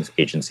name things,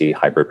 agency,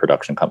 hybrid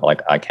production company.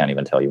 Like, I can't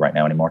even tell you right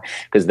now anymore,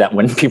 because that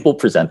when people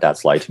present that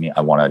slide to me,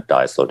 I want to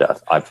die a slow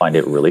death. I find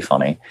it really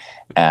funny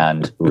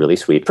and really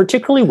sweet,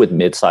 particularly with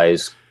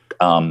mid-size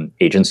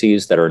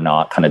agencies that are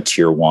not kind of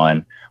tier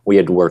one. We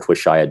had worked with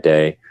Shia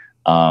Day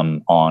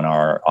on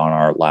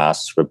our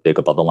last sort of big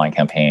above the line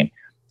campaign.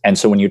 And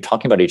so when you're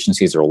talking about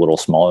agencies that are a little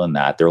smaller than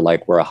that, they're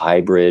like, we're a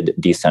hybrid,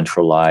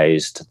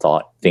 decentralized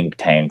thought think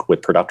tank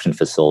with production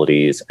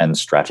facilities and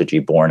strategy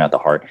born at the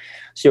heart.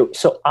 So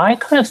I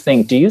kind of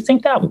think, do you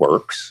think that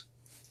works?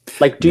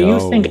 Like, do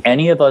you think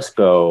any of us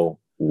go,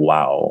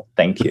 wow,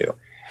 thank you?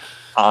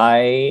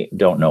 I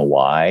don't know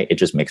why. It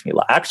just makes me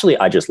laugh. Actually,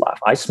 I just laugh.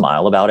 I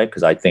smile about it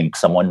because I think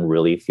someone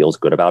really feels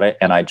good about it.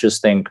 And I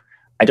just think,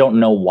 I don't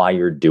know why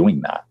you're doing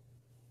that.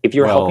 If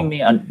you're helping me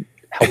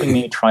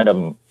try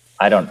to...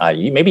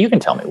 maybe you can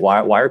tell me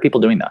why are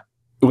people doing that?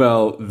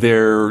 Well,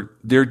 they're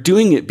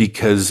doing it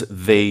because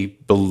they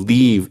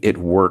believe it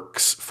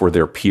works for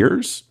their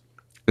peers.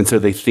 And so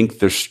they think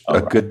there's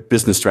a good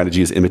business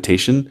strategy is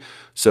imitation.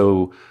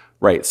 So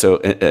Right. So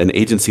an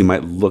agency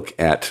might look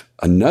at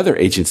another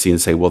agency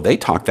and say, well, they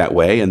talk that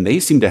way and they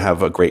seem to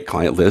have a great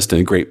client list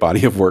and a great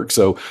body of work.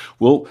 So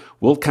we'll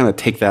kind of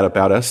take that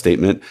about us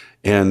statement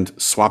and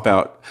swap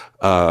out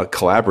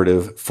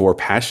collaborative for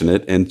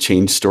passionate and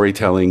change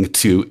storytelling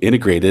to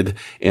integrated.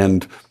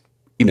 And,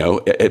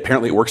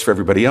 apparently it works for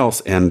everybody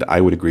else. And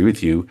I would agree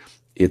with you.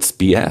 It's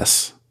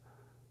BS.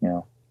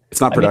 Yeah.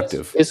 It's not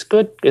productive. It's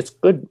good. It's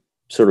good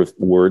sort of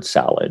word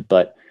salad,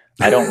 but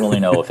I don't really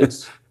know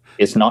if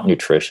it's not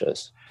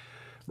nutritious.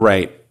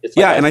 Right.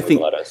 And I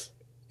think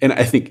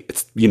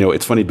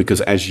it's funny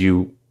because as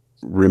you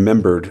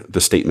remembered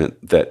the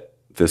statement that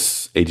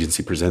this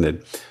agency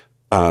presented,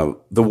 the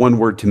one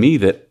word to me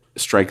that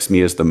strikes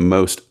me as the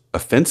most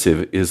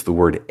offensive is the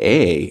word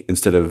 "a"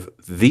 instead of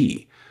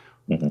 "the."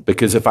 Mm-hmm.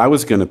 Because if I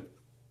was going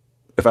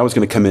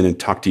to come in and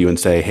talk to you and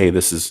say, "Hey,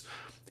 this is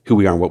who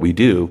we are and what we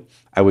do,"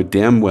 I would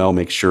damn well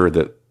make sure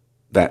that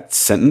that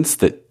sentence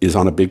that is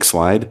on a big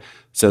slide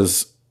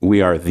says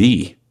we are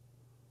the.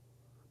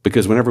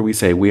 Because whenever we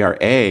say we are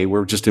a,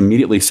 we're just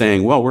immediately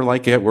saying, well, we're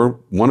like it. We're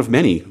one of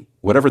many,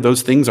 whatever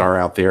those things are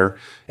out there.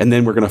 And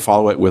then we're going to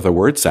follow it with a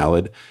word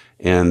salad.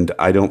 And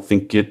I don't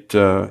think it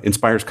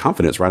inspires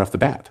confidence right off the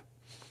bat.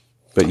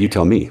 But you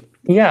tell me.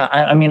 Yeah,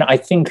 I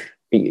think,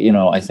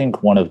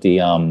 one of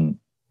the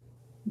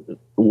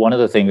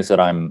things that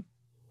I'm,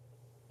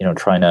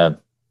 trying to,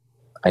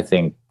 I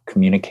think,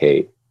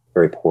 communicate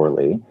very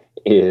poorly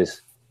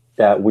is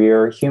that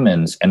we're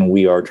humans and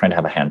we are trying to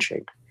have a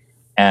handshake.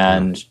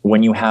 And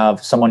when you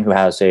have someone who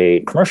has a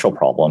commercial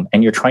problem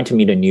and you're trying to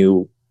meet a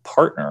new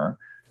partner,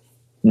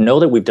 know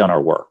that we've done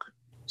our work.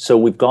 So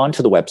we've gone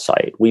to the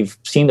website, we've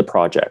seen the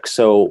project.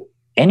 So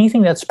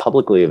anything that's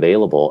publicly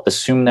available,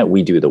 assume that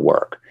we do the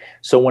work.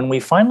 So when we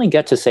finally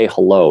get to say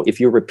hello, if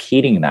you're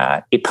repeating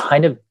that, it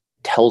kind of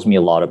tells me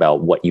a lot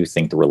about what you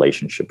think the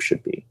relationship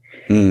should be.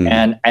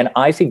 And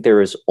I think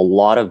there is a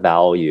lot of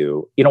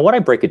value. What I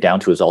break it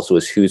down to is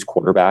who's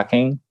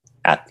quarterbacking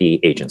at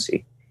the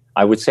agency.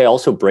 I would say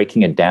also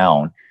breaking it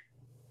down,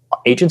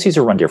 agencies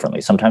are run differently.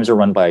 Sometimes they're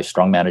run by a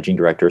strong managing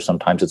director.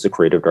 Sometimes it's a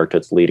creative director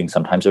that's leading.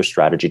 Sometimes they're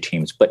strategy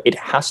teams. But it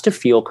has to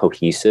feel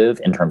cohesive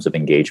in terms of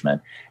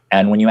engagement.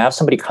 And when you have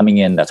somebody coming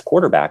in that's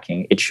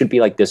quarterbacking, it should be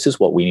like, this is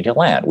what we need to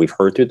land. We've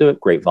heard through the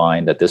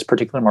grapevine that this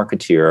particular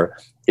marketeer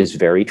is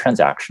very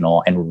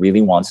transactional and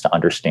really wants to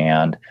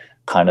understand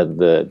kind of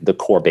the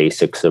core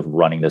basics of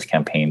running this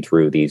campaign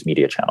through these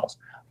media channels.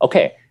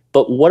 Okay.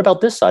 But what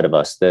about this side of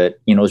us that,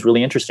 is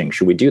really interesting?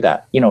 Should we do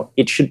that?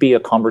 It should be a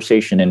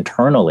conversation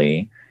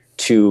internally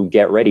to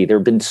get ready. There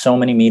have been so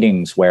many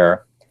meetings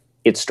where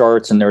it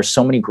starts and there are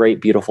so many great,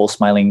 beautiful,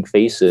 smiling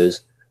faces.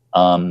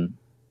 I'm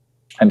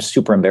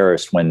super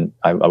embarrassed when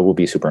I will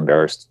be super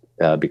embarrassed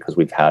because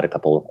we've had a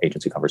couple of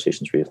agency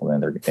conversations recently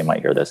and they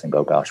might hear this and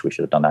go, gosh, we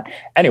should have done that.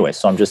 Anyway,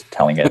 so I'm just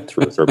telling it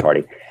through a third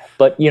party.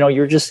 But,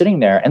 you're just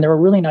sitting there and there are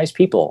really nice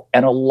people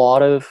and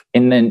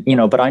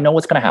but I know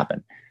what's going to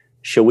happen.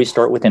 Should we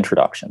start with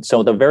introduction?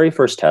 So the very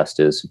first test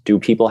is, do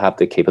people have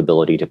the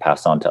capability to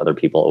pass on to other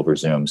people over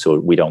Zoom so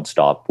we don't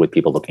stop with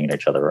people looking at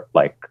each other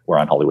like we're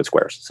on Hollywood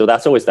Squares? So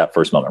that's always that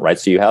first moment, right?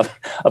 So you have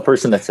a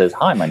person that says,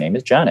 hi, my name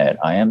is Janet.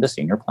 I am the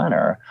senior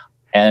planner.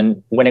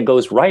 And when it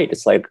goes right,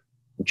 it's like,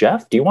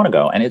 Jeff, do you want to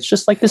go? And it's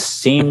just like this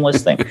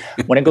seamless thing.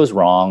 When it goes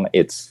wrong,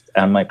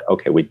 I'm like,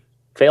 okay, we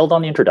failed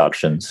on the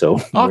introduction.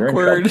 So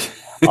awkward.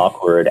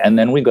 Awkward. And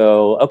then we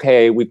go,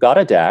 okay, we've got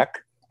a deck.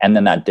 And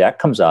then that deck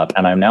comes up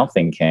and I'm now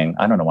thinking,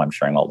 I don't know why I'm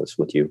sharing all this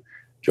with you,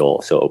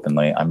 Joel, so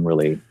openly. I'm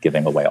really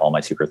giving away all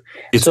my secrets.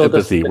 It's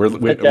empathy.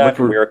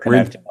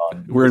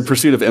 We're in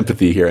pursuit of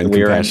empathy here and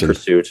compassion. We're in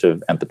pursuit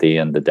of empathy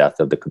and the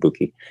death of the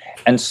kabuki.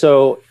 And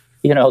so,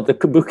 the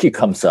kabuki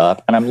comes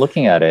up and I'm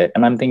looking at it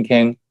and I'm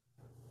thinking,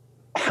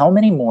 how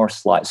many more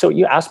slides? So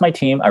you ask my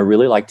team, I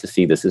really like to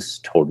see, this is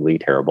totally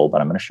terrible,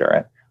 but I'm going to share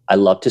it. I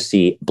love to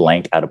see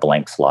blank out of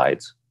blank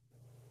slides.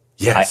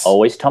 Yes. I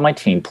always tell my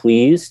team,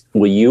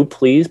 will you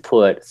please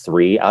put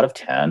 3 out of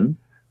 10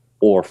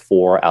 or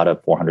 4 out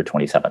of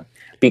 427?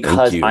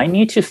 Because I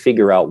need to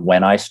figure out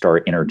when I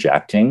start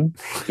interjecting,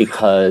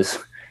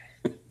 because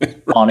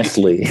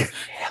honestly,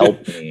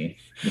 help me,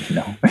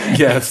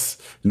 Yes.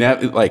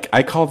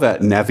 I call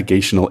that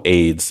navigational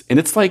aids. And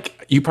it's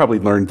like, you probably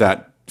learned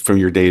that from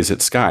your days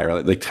at Sky,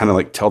 right? They kind of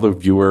like tell the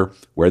viewer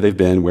where they've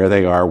been, where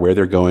they are, where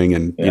they're going,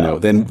 and,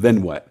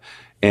 then what?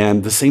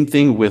 And the same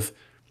thing with,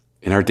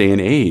 in our day and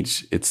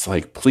age, it's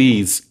like,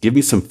 please give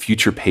me some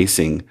future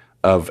pacing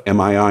of,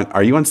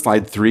 are you on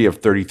slide 3 of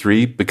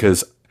 33?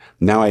 Because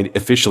now I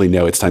officially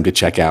know it's time to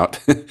check out.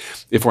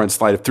 If we're on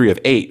slide 3 of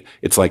 8,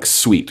 it's like,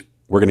 sweet,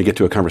 we're going to get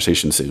to a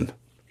conversation soon.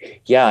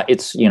 Yeah,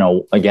 it's,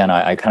 again,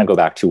 I kind of go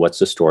back to, what's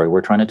the story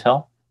we're trying to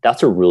tell?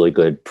 That's a really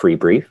good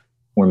pre-brief.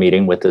 We're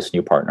meeting with this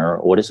new partner.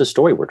 What is the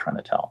story we're trying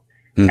to tell?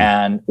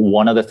 And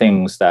one of the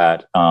things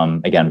that,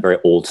 again, very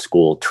old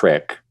school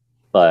trick,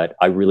 but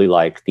I really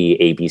like the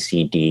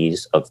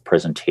ABCDs of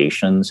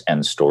presentations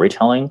and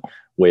storytelling,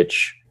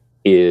 which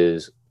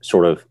is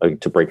sort of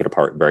to break it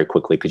apart very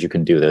quickly, because you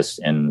can do this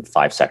in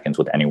 5 seconds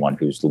with anyone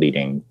who's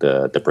leading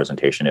the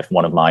presentation. If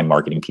one of my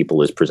marketing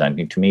people is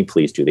presenting to me,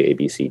 please do the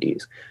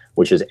ABCDs,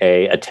 which is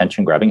A,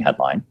 attention grabbing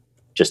headline.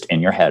 Just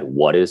in your head,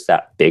 what is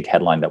that big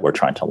headline that we're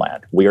trying to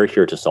land? We are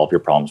here to solve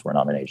your problems. We're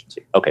not an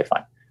agency. Okay,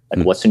 fine.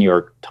 Like, what's the New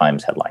York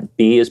Times headline?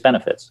 B is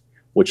benefits,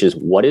 which is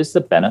what is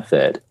the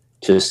benefit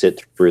to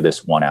sit through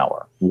this 1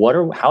 hour?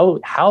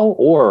 How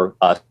or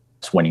us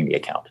winning the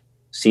account?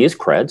 C is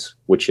creds,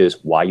 which is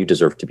why you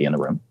deserve to be in the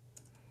room.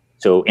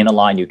 So in a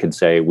line, you can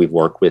say, we've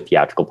worked with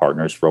theatrical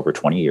partners for over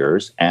 20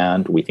 years,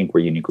 and we think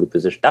we're uniquely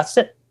positioned. That's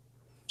it.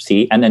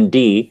 C. And then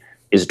D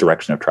is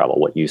direction of travel,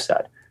 what you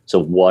said. So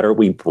what are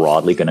we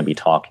broadly going to be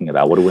talking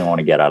about? What do we want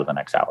to get out of the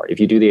next hour? If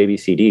you do the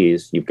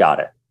ABCDs, you've got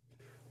it.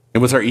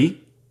 And what's our E?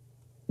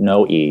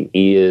 No E.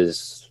 E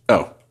is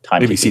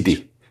time.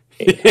 ABCD.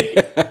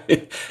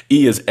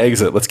 E is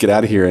exit. Let's get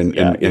out of here and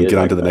get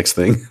on to the next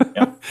thing.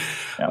 Yeah.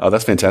 Oh,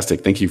 that's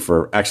fantastic. Thank you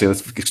for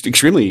that's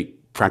extremely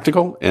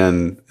practical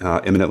and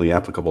eminently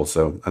applicable.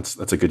 So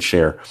that's a good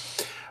share.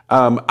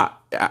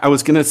 I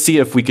was going to see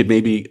if we could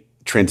maybe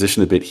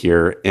transition a bit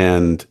here,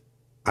 and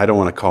I don't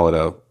want to call it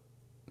a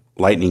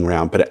lightning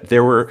round, but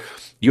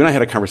you and I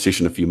had a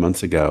conversation a few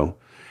months ago,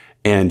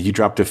 and you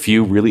dropped a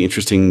few really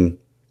interesting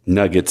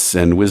nuggets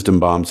and wisdom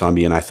bombs on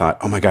me. And I thought,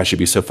 oh my gosh, it'd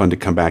be so fun to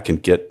come back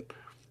and get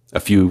a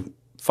few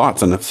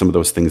thoughts on some of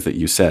those things that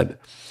you said.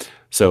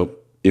 So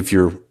if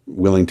you're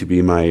willing to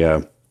be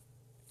my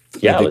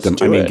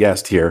victim,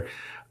 guest here,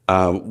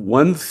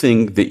 one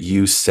thing that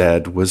you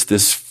said was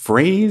this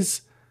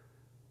phrase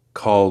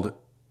called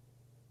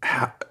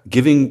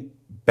giving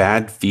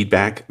bad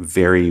feedback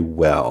very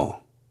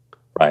well.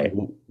 Right.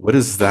 What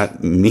does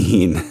that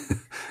mean?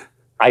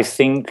 I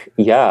think,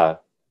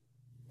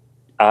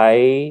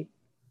 I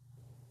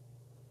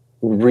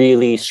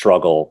really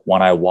struggle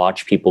when I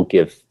watch people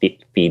give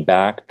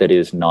feedback that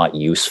is not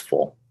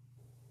useful.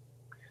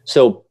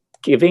 So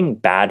giving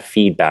bad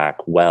feedback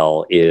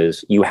well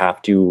is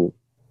no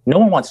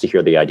one wants to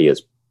hear the idea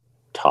is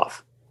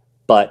tough.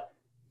 But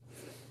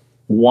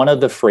one of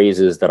the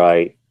phrases that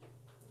I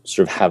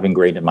sort of have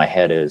ingrained in my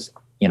head is,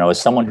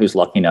 as someone who's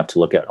lucky enough to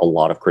look at a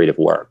lot of creative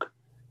work,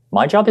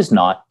 my job is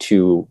not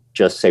to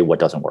just say what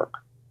doesn't work.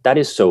 That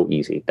is so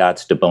easy.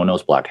 That's De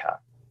Bono's black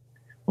hat.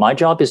 My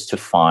job is to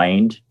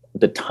find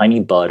the tiny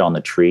bud on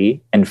the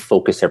tree and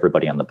focus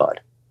everybody on the bud.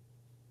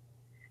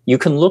 You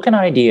can look at an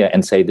idea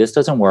and say, this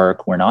doesn't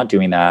work. We're not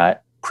doing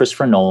that.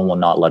 Christopher Nolan will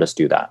not let us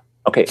do that.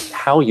 Okay,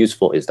 how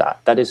useful is that?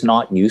 That is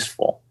not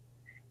useful.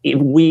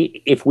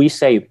 If we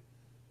say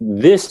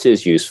this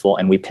is useful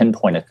and we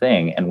pinpoint a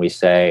thing and we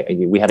say,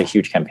 we had a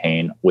huge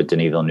campaign with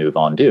Denis Villeneuve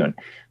on Dune.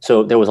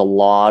 So there was a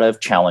lot of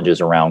challenges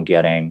around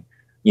getting,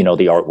 the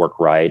artwork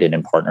right and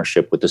in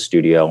partnership with the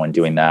studio and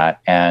doing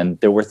that. And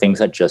there were things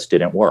that just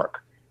didn't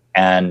work.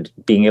 And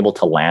being able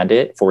to land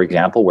it, for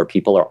example, where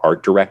people are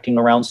art directing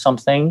around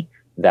something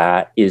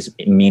that is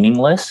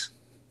meaningless,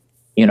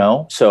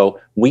 so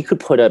we could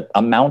put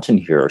a mountain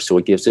here so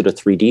it gives it a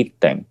 3D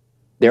thing.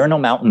 There are no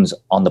mountains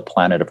on the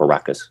planet of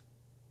Arrakis.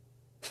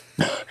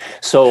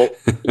 So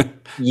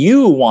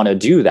you want to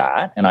do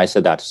that. And I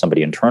said that to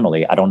somebody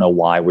internally. I don't know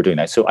why we're doing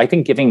that. So I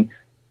think giving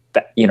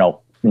that,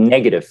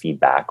 negative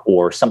feedback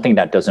or something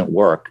that doesn't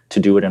work, to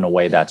do it in a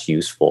way that's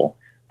useful.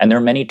 And there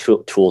are many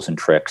tools and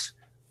tricks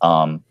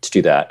to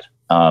do that.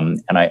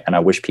 And I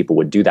wish people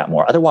would do that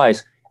more.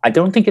 Otherwise, I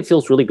don't think it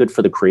feels really good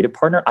for the creative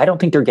partner. I don't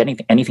think they're getting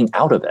anything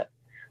out of it.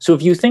 So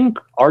if you think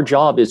our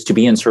job is to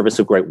be in service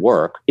of great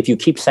work, if you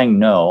keep saying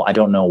no, I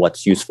don't know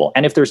what's useful.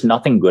 And if there's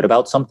nothing good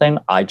about something,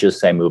 I just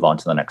say move on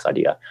to the next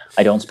idea.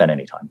 I don't spend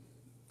any time.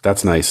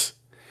 That's nice.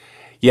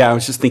 Yeah, I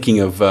was just thinking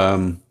of,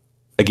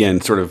 again,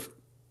 sort of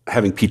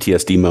having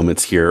PTSD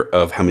moments here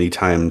of how many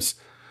times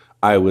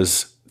I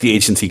was the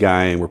agency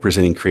guy and we're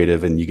presenting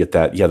creative and you get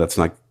that, that's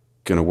not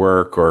going to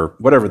work, or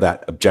whatever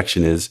that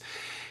objection is.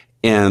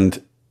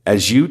 And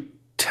as you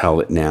tell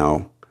it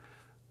now,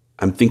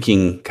 I'm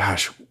thinking,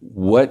 gosh,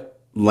 what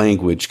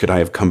language could I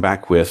have come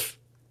back with?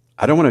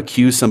 I don't want to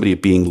accuse somebody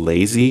of being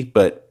lazy,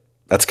 but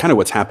that's kind of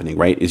what's happening,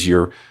 right? Is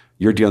you're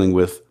dealing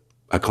with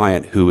a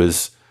client who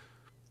is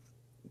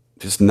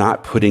just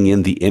not putting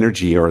in the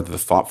energy or the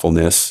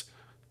thoughtfulness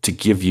to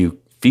give you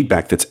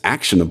feedback that's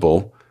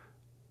actionable.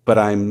 But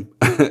I'm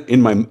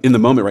in the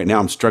moment right now,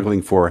 I'm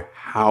struggling for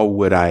how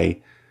would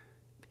I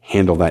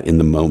handle that in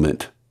the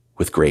moment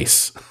with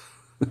grace.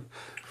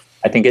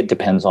 I think it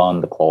depends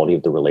on the quality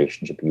of the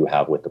relationship you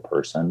have with the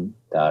person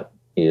that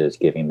is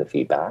giving the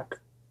feedback.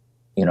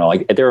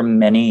 There are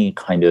many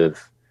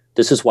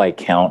this is why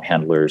account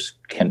handlers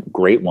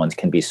great ones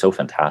can be so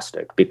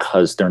fantastic,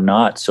 because they're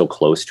not so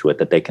close to it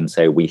that they can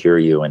say, we hear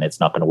you and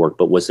it's not going to work.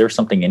 But was there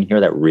something in here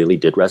that really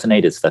did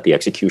resonate? It's that the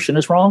execution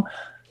is wrong.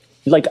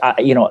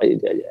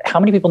 How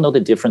many people know the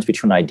difference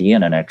between an idea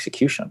and an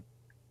execution?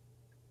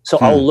 So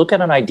I'll look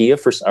at an idea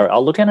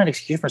I'll look at an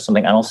execution for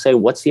something and I'll say,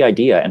 what's the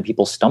idea? And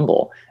people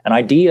stumble. An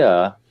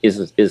idea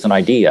is an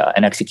idea.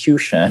 An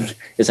execution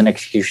is an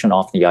execution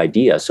off the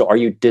idea. So are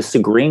you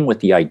disagreeing with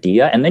the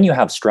idea? And then you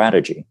have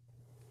strategy.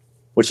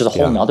 which is a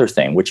whole nother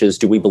thing, which is,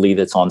 do we believe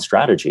it's on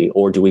strategy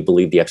or do we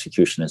believe the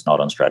execution is not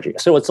on strategy?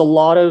 So it's a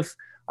lot of,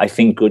 I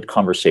think, good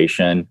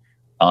conversation,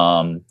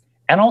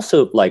 and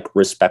also like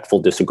respectful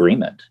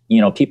disagreement.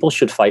 People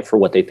should fight for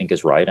what they think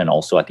is right. And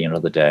also at the end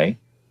of the day,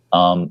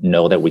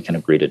 know that we can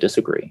agree to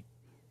disagree.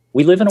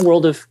 We live in a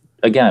world of,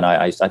 again,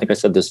 I think I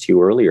said this to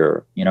you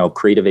earlier,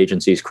 creative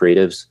agencies,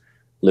 creatives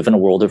live in a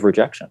world of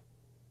rejection.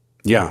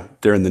 Yeah,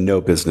 they're in the no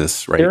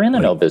business, right? They're in the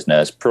no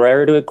business.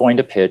 Prior to it going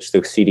to pitch,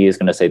 the CD is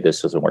going to say this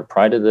doesn't work.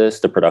 Prior to this,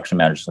 the production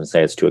manager is going to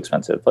say it's too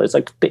expensive. But it's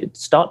like,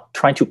 stop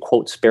trying to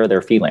quote spare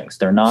their feelings.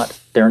 They're not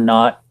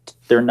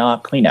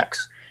Kleenex.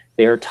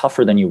 They are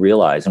tougher than you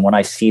realize. And when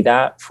I see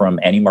that from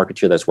any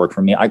marketeer that's worked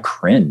for me, I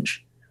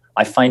cringe.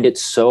 I find it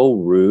so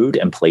rude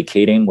and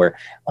placating. Where,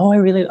 I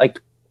really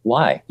like.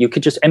 Why? You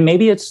could just, and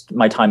maybe it's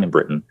my time in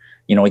Britain.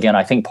 Again,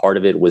 I think part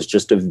of it was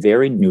just a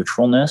very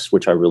neutralness,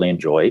 which I really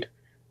enjoyed.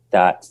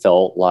 That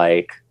felt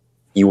like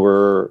it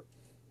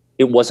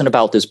wasn't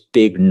about this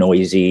big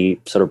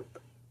noisy sort of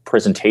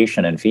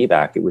presentation and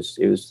feedback. It was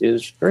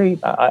very,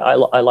 I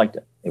liked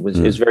it. It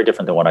was very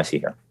different than what I see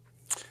here.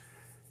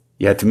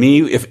 Yeah. To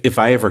me, if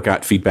I ever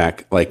got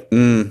feedback like,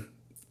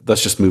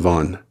 let's just move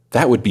on,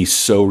 that would be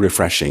so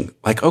refreshing.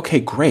 Like, okay,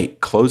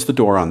 great. Close the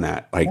door on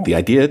that. Like the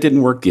idea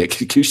didn't work. The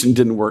execution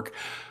didn't work.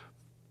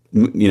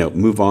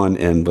 Move on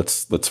and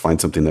let's find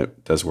something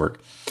that does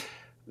work.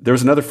 There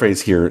was another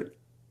phrase here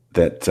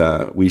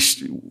that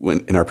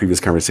went in our previous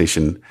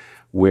conversation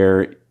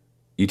where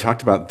you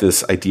talked about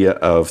this idea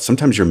of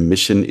sometimes your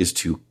mission is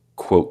to,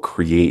 quote,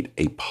 create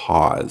a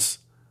pause.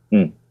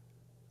 Yeah.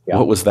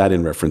 What was that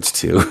in reference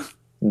to?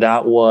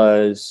 That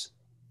was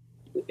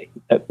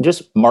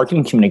just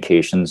marketing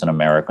communications in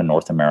America,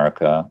 North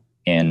America.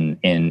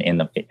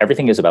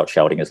 Everything is about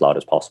shouting as loud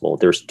as possible.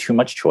 There's too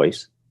much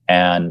choice,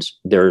 and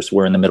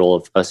we're in the middle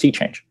of a sea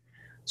change.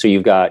 So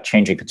you've got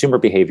changing consumer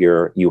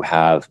behavior, you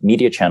have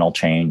media channel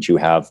change, you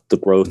have the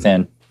growth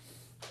in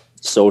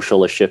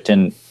social, a shift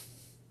in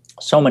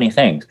so many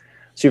things.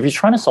 So if you're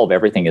trying to solve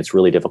everything, it's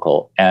really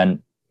difficult.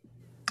 And,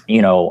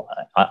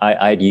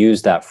 I'd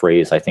use that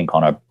phrase, I think,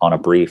 on a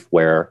brief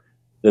where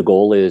the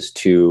goal is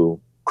to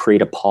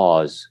create a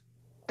pause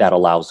that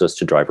allows us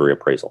to drive a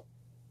reappraisal.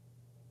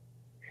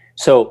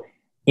 So,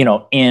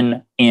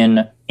 in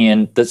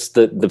this,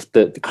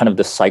 the kind of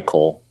the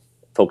cycle,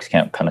 folks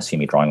can't kind of see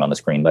me drawing on the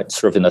screen, but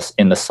sort of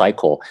in the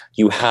cycle,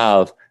 you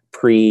have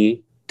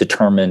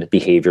predetermined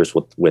behaviors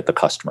with the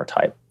customer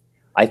type.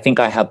 I think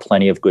I have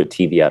plenty of good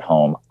TV at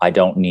home. I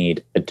don't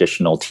need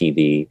additional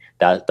TV.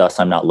 Thus,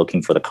 I'm not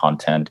looking for the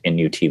content in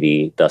new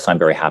TV. Thus, I'm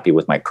very happy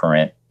with my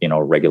current,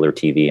 regular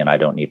TV, and I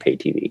don't need paid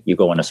TV. You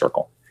go in a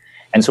circle.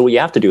 And so what you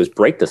have to do is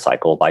break the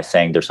cycle by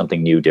saying there's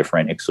something new,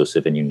 different,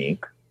 exclusive, and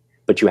unique,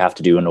 but you have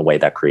to do it in a way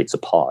that creates a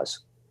pause,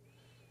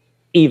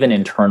 even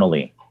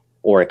internally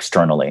or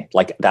externally.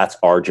 Like, that's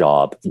our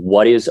job.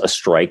 What is a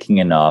striking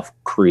enough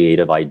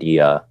creative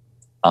idea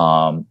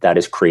that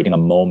is creating a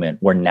moment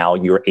where now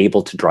you're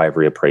able to drive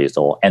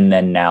reappraisal, and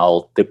then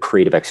now the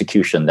creative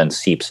execution then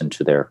seeps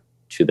into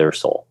their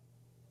soul.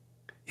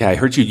 Yeah, I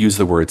heard you use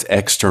the words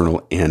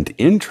external and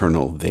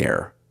internal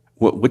there.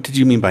 What did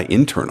you mean by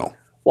internal?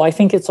 Well, I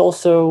think it's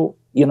also,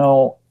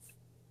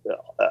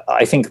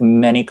 I think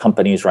many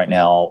companies right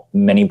now,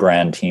 many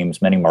brand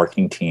teams, many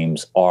marketing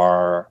teams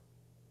are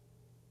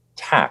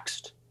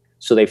taxed.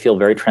 So they feel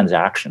very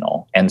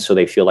transactional. And so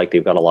they feel like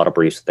they've got a lot of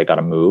briefs that they got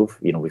to move.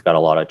 We've got a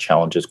lot of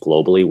challenges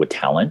globally with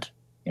talent,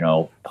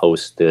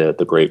 post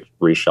the great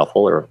reshuffle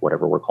or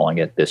whatever we're calling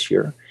it this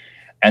year.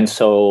 And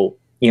so,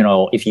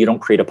 if you don't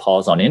create a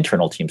pause on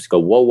internal teams to go,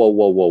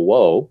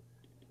 whoa,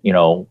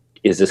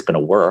 is this going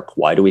to work?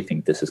 Why do we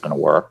think this is going to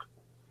work?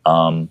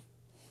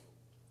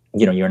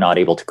 You're not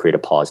able to create a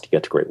pause to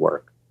get to great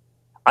work.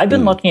 I've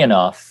been lucky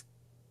enough,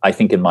 I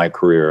think, in my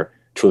career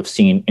to have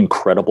seen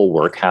incredible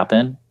work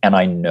happen. And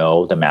I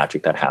know the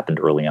magic that happened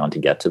early on to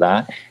get to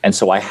that. And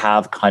so I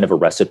have kind of a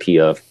recipe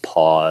of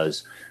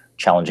pause,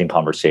 challenging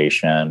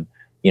conversation.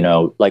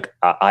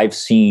 I've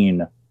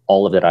seen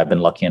all of that. I've been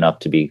lucky enough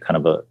to be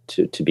kind of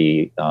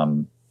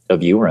a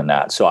viewer in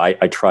that. So I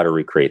try to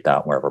recreate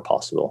that wherever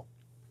possible.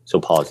 So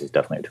pause is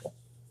definitely a tool.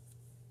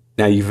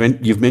 Now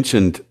you've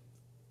mentioned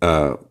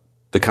the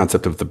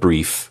concept of the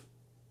brief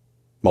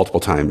multiple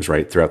times,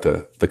 right, throughout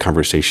the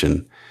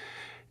conversation.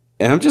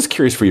 And I'm just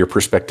curious for your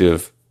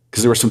perspective,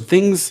 because there were some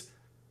things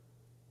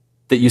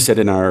that you said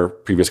in our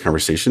previous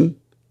conversation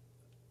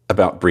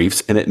about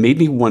briefs, and it made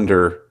me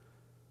wonder,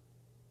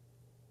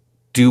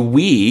 do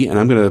we, and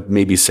I'm going to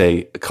maybe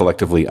say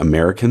collectively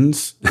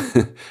Americans,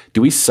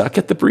 do we suck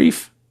at the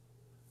brief?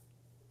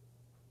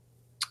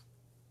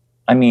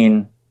 I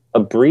mean, a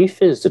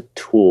brief is a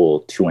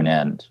tool to an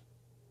end.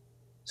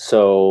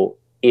 So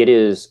it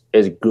is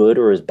as good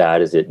or as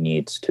bad as it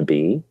needs to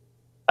be.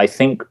 I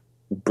think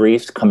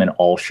briefs come in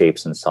all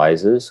shapes and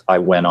sizes. I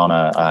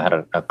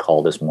had a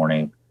call this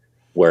morning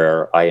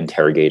where I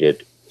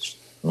interrogated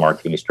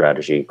marketing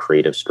strategy,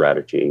 creative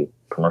strategy,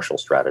 commercial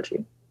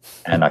strategy.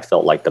 And I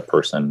felt like the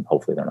person,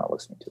 hopefully they're not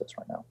listening to this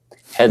right now,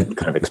 head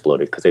kind of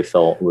exploded because they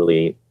felt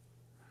really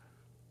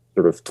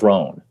sort of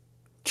thrown.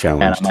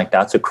 challenged. I'm like,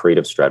 that's a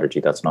creative strategy.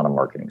 That's not a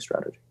marketing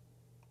strategy.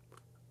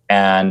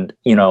 And,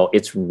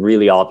 it's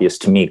really obvious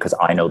to me because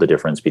I know the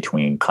difference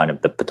between kind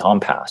of the baton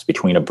pass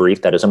between a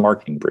brief that is a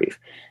marketing brief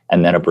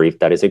and then a brief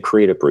that is a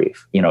creative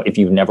brief. If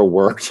you've never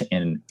worked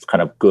in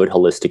kind of good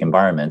holistic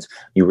environments,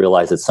 you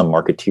realize that some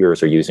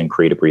marketeers are using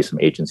creative briefs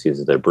from agencies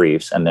as their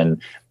briefs. And then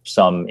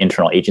some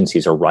internal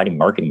agencies are writing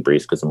marketing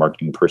briefs because the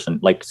marketing person,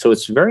 so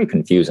it's very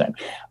confusing.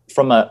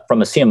 From a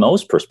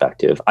CMO's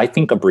perspective, I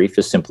think a brief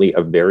is simply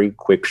a very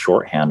quick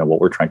shorthand of what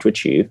we're trying to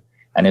achieve.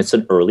 And it's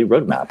an early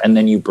roadmap. And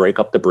then you break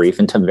up the brief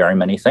into very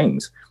many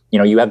things.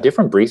 You have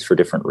different briefs for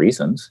different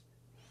reasons.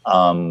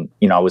 I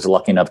was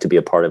lucky enough to be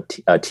a part of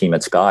a team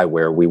at Sky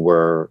where we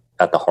were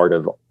at the heart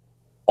of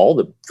all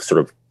the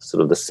sort of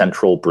the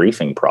central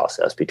briefing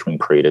process between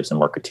creatives and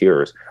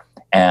marketeers.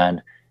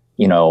 And,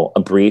 a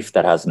brief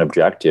that has an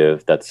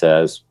objective that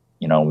says,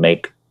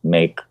 make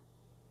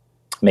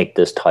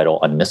this title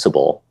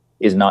unmissable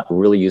is not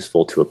really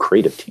useful to a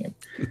creative team.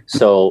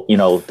 So,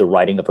 the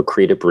writing of a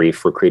creative brief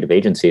for creative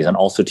agencies, and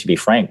also to be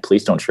frank,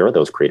 please don't share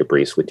those creative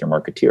briefs with your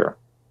marketeer,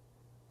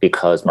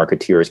 because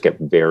marketeers get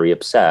very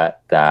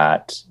upset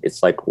that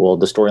it's like, well,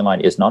 the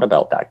storyline is not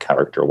about that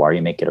character. Why are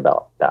you making it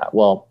about that?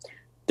 Well,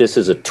 this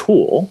is a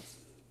tool.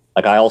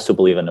 I also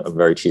believe in a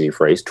very cheesy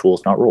phrase,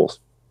 tools, not rules.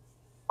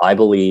 I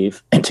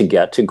believe to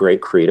get to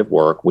great creative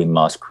work, we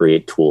must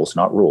create tools,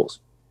 not rules.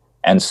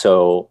 And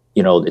so,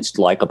 it's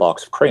like a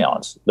box of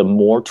crayons. The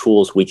more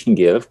tools we can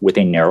give with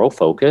a narrow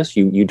focus,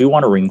 you do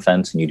want a ring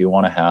fence and you do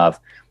want to have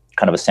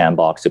kind of a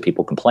sandbox that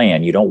people can play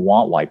in. You don't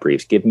want wide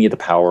briefs. Give me the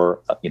power,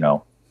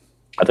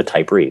 of a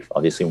tight brief.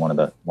 Obviously, one of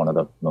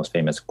the most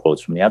famous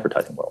quotes from the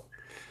advertising world.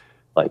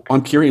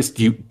 I'm curious,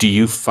 do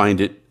you find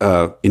it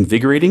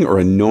invigorating or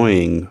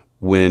annoying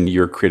when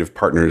your creative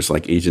partners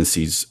like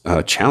agencies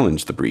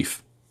challenge the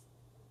brief?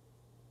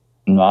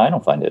 No, I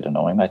don't find it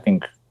annoying. I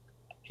think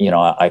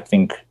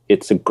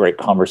it's a great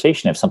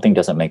conversation. If something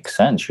doesn't make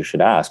sense, you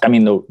should ask. I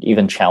mean,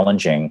 even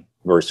challenging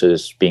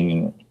versus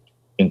being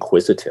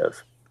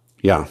inquisitive.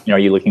 Yeah. Are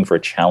you looking for a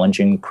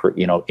challenging,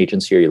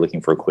 agency? Are you looking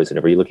for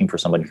inquisitive? Are you looking for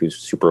somebody who's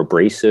super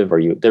abrasive?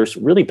 There's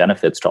really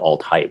benefits to all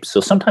types.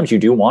 So sometimes you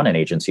do want an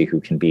agency who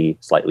can be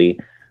slightly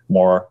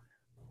more,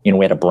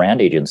 we had a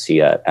brand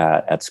agency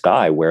at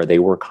Sky where they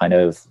were kind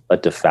of a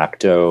de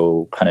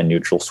facto kind of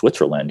neutral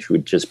Switzerland who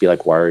would just be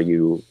like, why are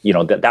you,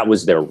 that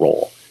was their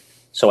role.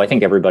 So I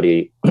think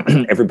everybody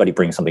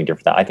brings something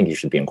different. I think you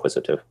should be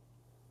inquisitive.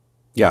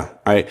 Yeah,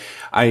 I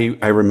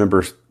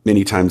remember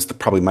many times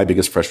probably my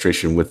biggest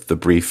frustration with the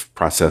brief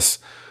process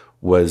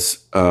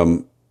was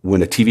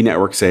when a TV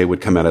network, say, would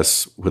come at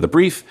us with a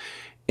brief,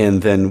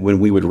 and then when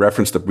we would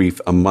reference the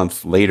brief a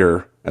month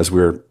later as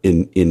we're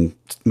in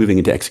moving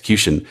into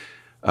execution,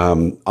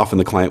 often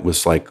the client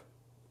was like,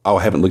 "Oh,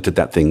 I haven't looked at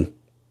that thing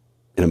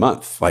in a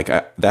month.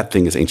 That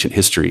thing is ancient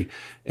history."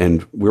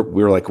 And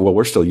we're like, well,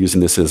 we're still using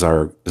this as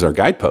our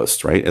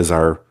guidepost, right?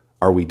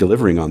 Are we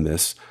delivering on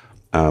this?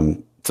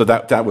 So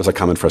that was a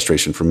common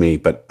frustration for me,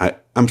 but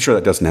I'm sure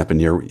that doesn't happen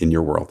in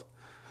your world.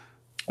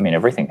 I mean,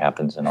 everything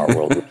happens in our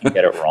world. We can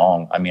get it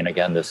wrong. I mean,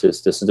 again, this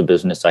is a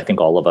business. I think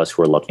all of us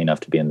who are lucky enough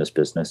to be in this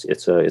business,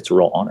 it's a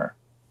real honor.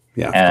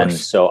 Yeah, and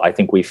so I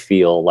think we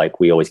feel like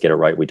we always get it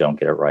right. We don't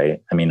get it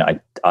right. I mean,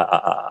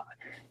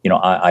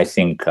 I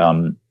think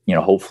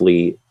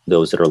hopefully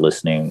those that are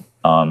listening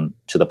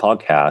to the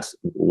podcast,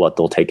 what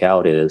they'll take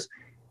out is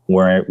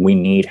we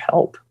need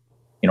help.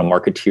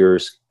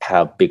 Marketeers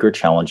have bigger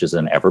challenges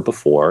than ever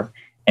before,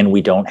 and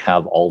we don't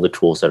have all the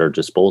tools at our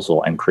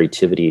disposal. And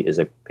creativity is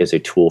a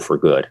tool for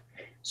good.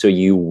 So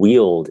you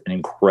wield an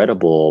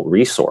incredible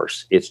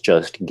resource. It's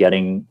just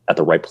getting at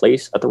the right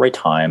place at the right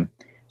time,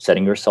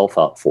 setting yourself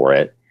up for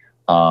it.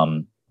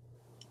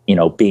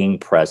 Being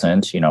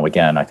present.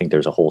 Again, I think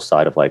there's a whole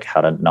side of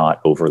how to not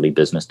overly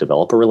business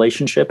develop a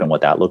relationship and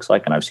what that looks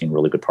like. And I've seen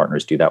really good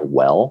partners do that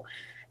well.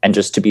 And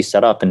just to be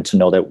set up and to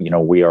know that,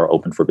 we are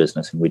open for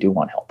business and we do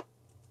want help.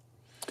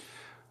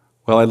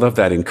 Well, I love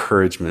that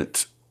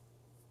encouragement.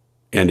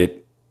 And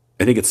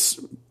I think it's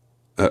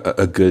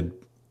a good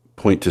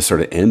point to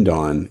sort of end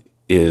on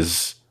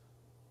is,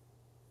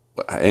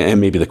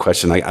 and maybe the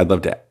question I'd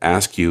love to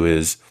ask you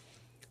is,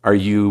 are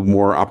you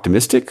more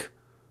optimistic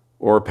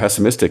or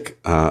pessimistic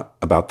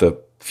about the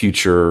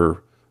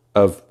future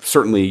of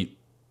certainly,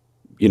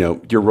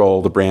 your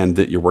role, the brand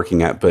that you're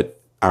working at,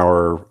 but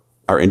our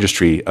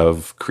industry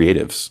of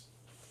creatives?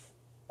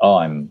 Oh,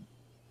 I'm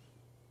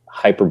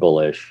hyper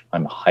bullish.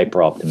 I'm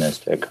hyper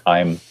optimistic.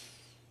 I'm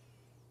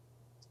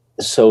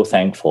so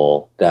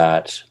thankful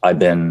that I've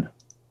been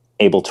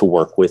able to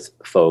work with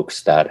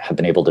folks that have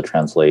been able to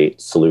translate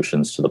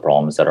solutions to the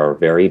problems that are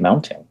very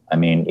mounting. I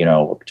mean,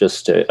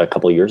 just a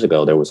couple of years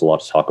ago, there was a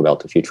lot of talk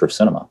about the future of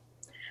cinema.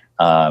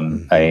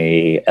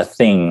 A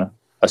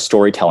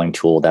storytelling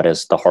tool that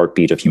is the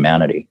heartbeat of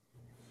humanity.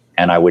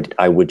 And I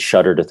would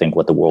shudder to think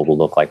what the world will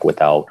look like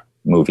without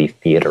movie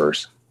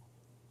theaters,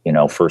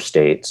 first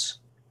dates,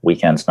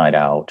 weekends, night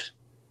out,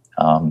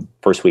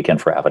 first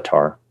weekend for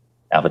Avatar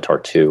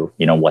 2,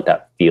 what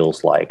that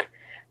feels like.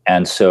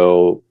 And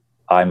so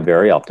I'm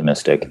very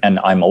optimistic, and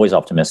I'm always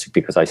optimistic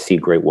because I see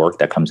great work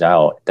that comes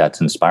out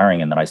that's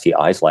inspiring, and then I see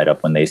eyes light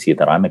up when they see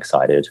that I'm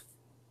excited.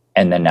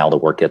 And then now the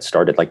work gets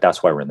started. Like,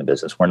 that's why we're in the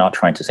business. We're not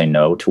trying to say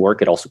no to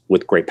work. It also,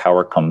 with great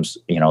power comes,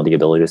 the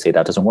ability to say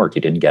that doesn't work.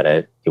 You didn't get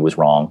it. It was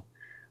wrong.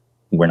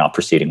 We're not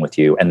proceeding with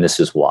you. And this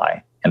is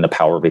why. And the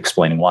power of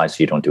explaining why, so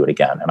you don't do it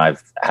again. And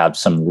I've had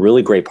some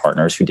really great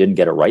partners who didn't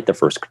get it right the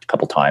first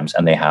couple times,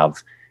 and they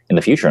have in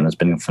the future, and it's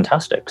been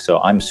fantastic.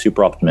 So I'm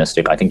super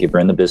optimistic. I think if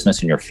you're in the business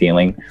and you're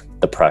feeling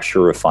the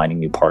pressure of finding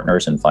new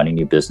partners and finding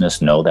new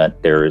business, know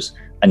that there's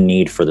a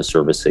need for the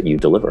service that you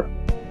deliver.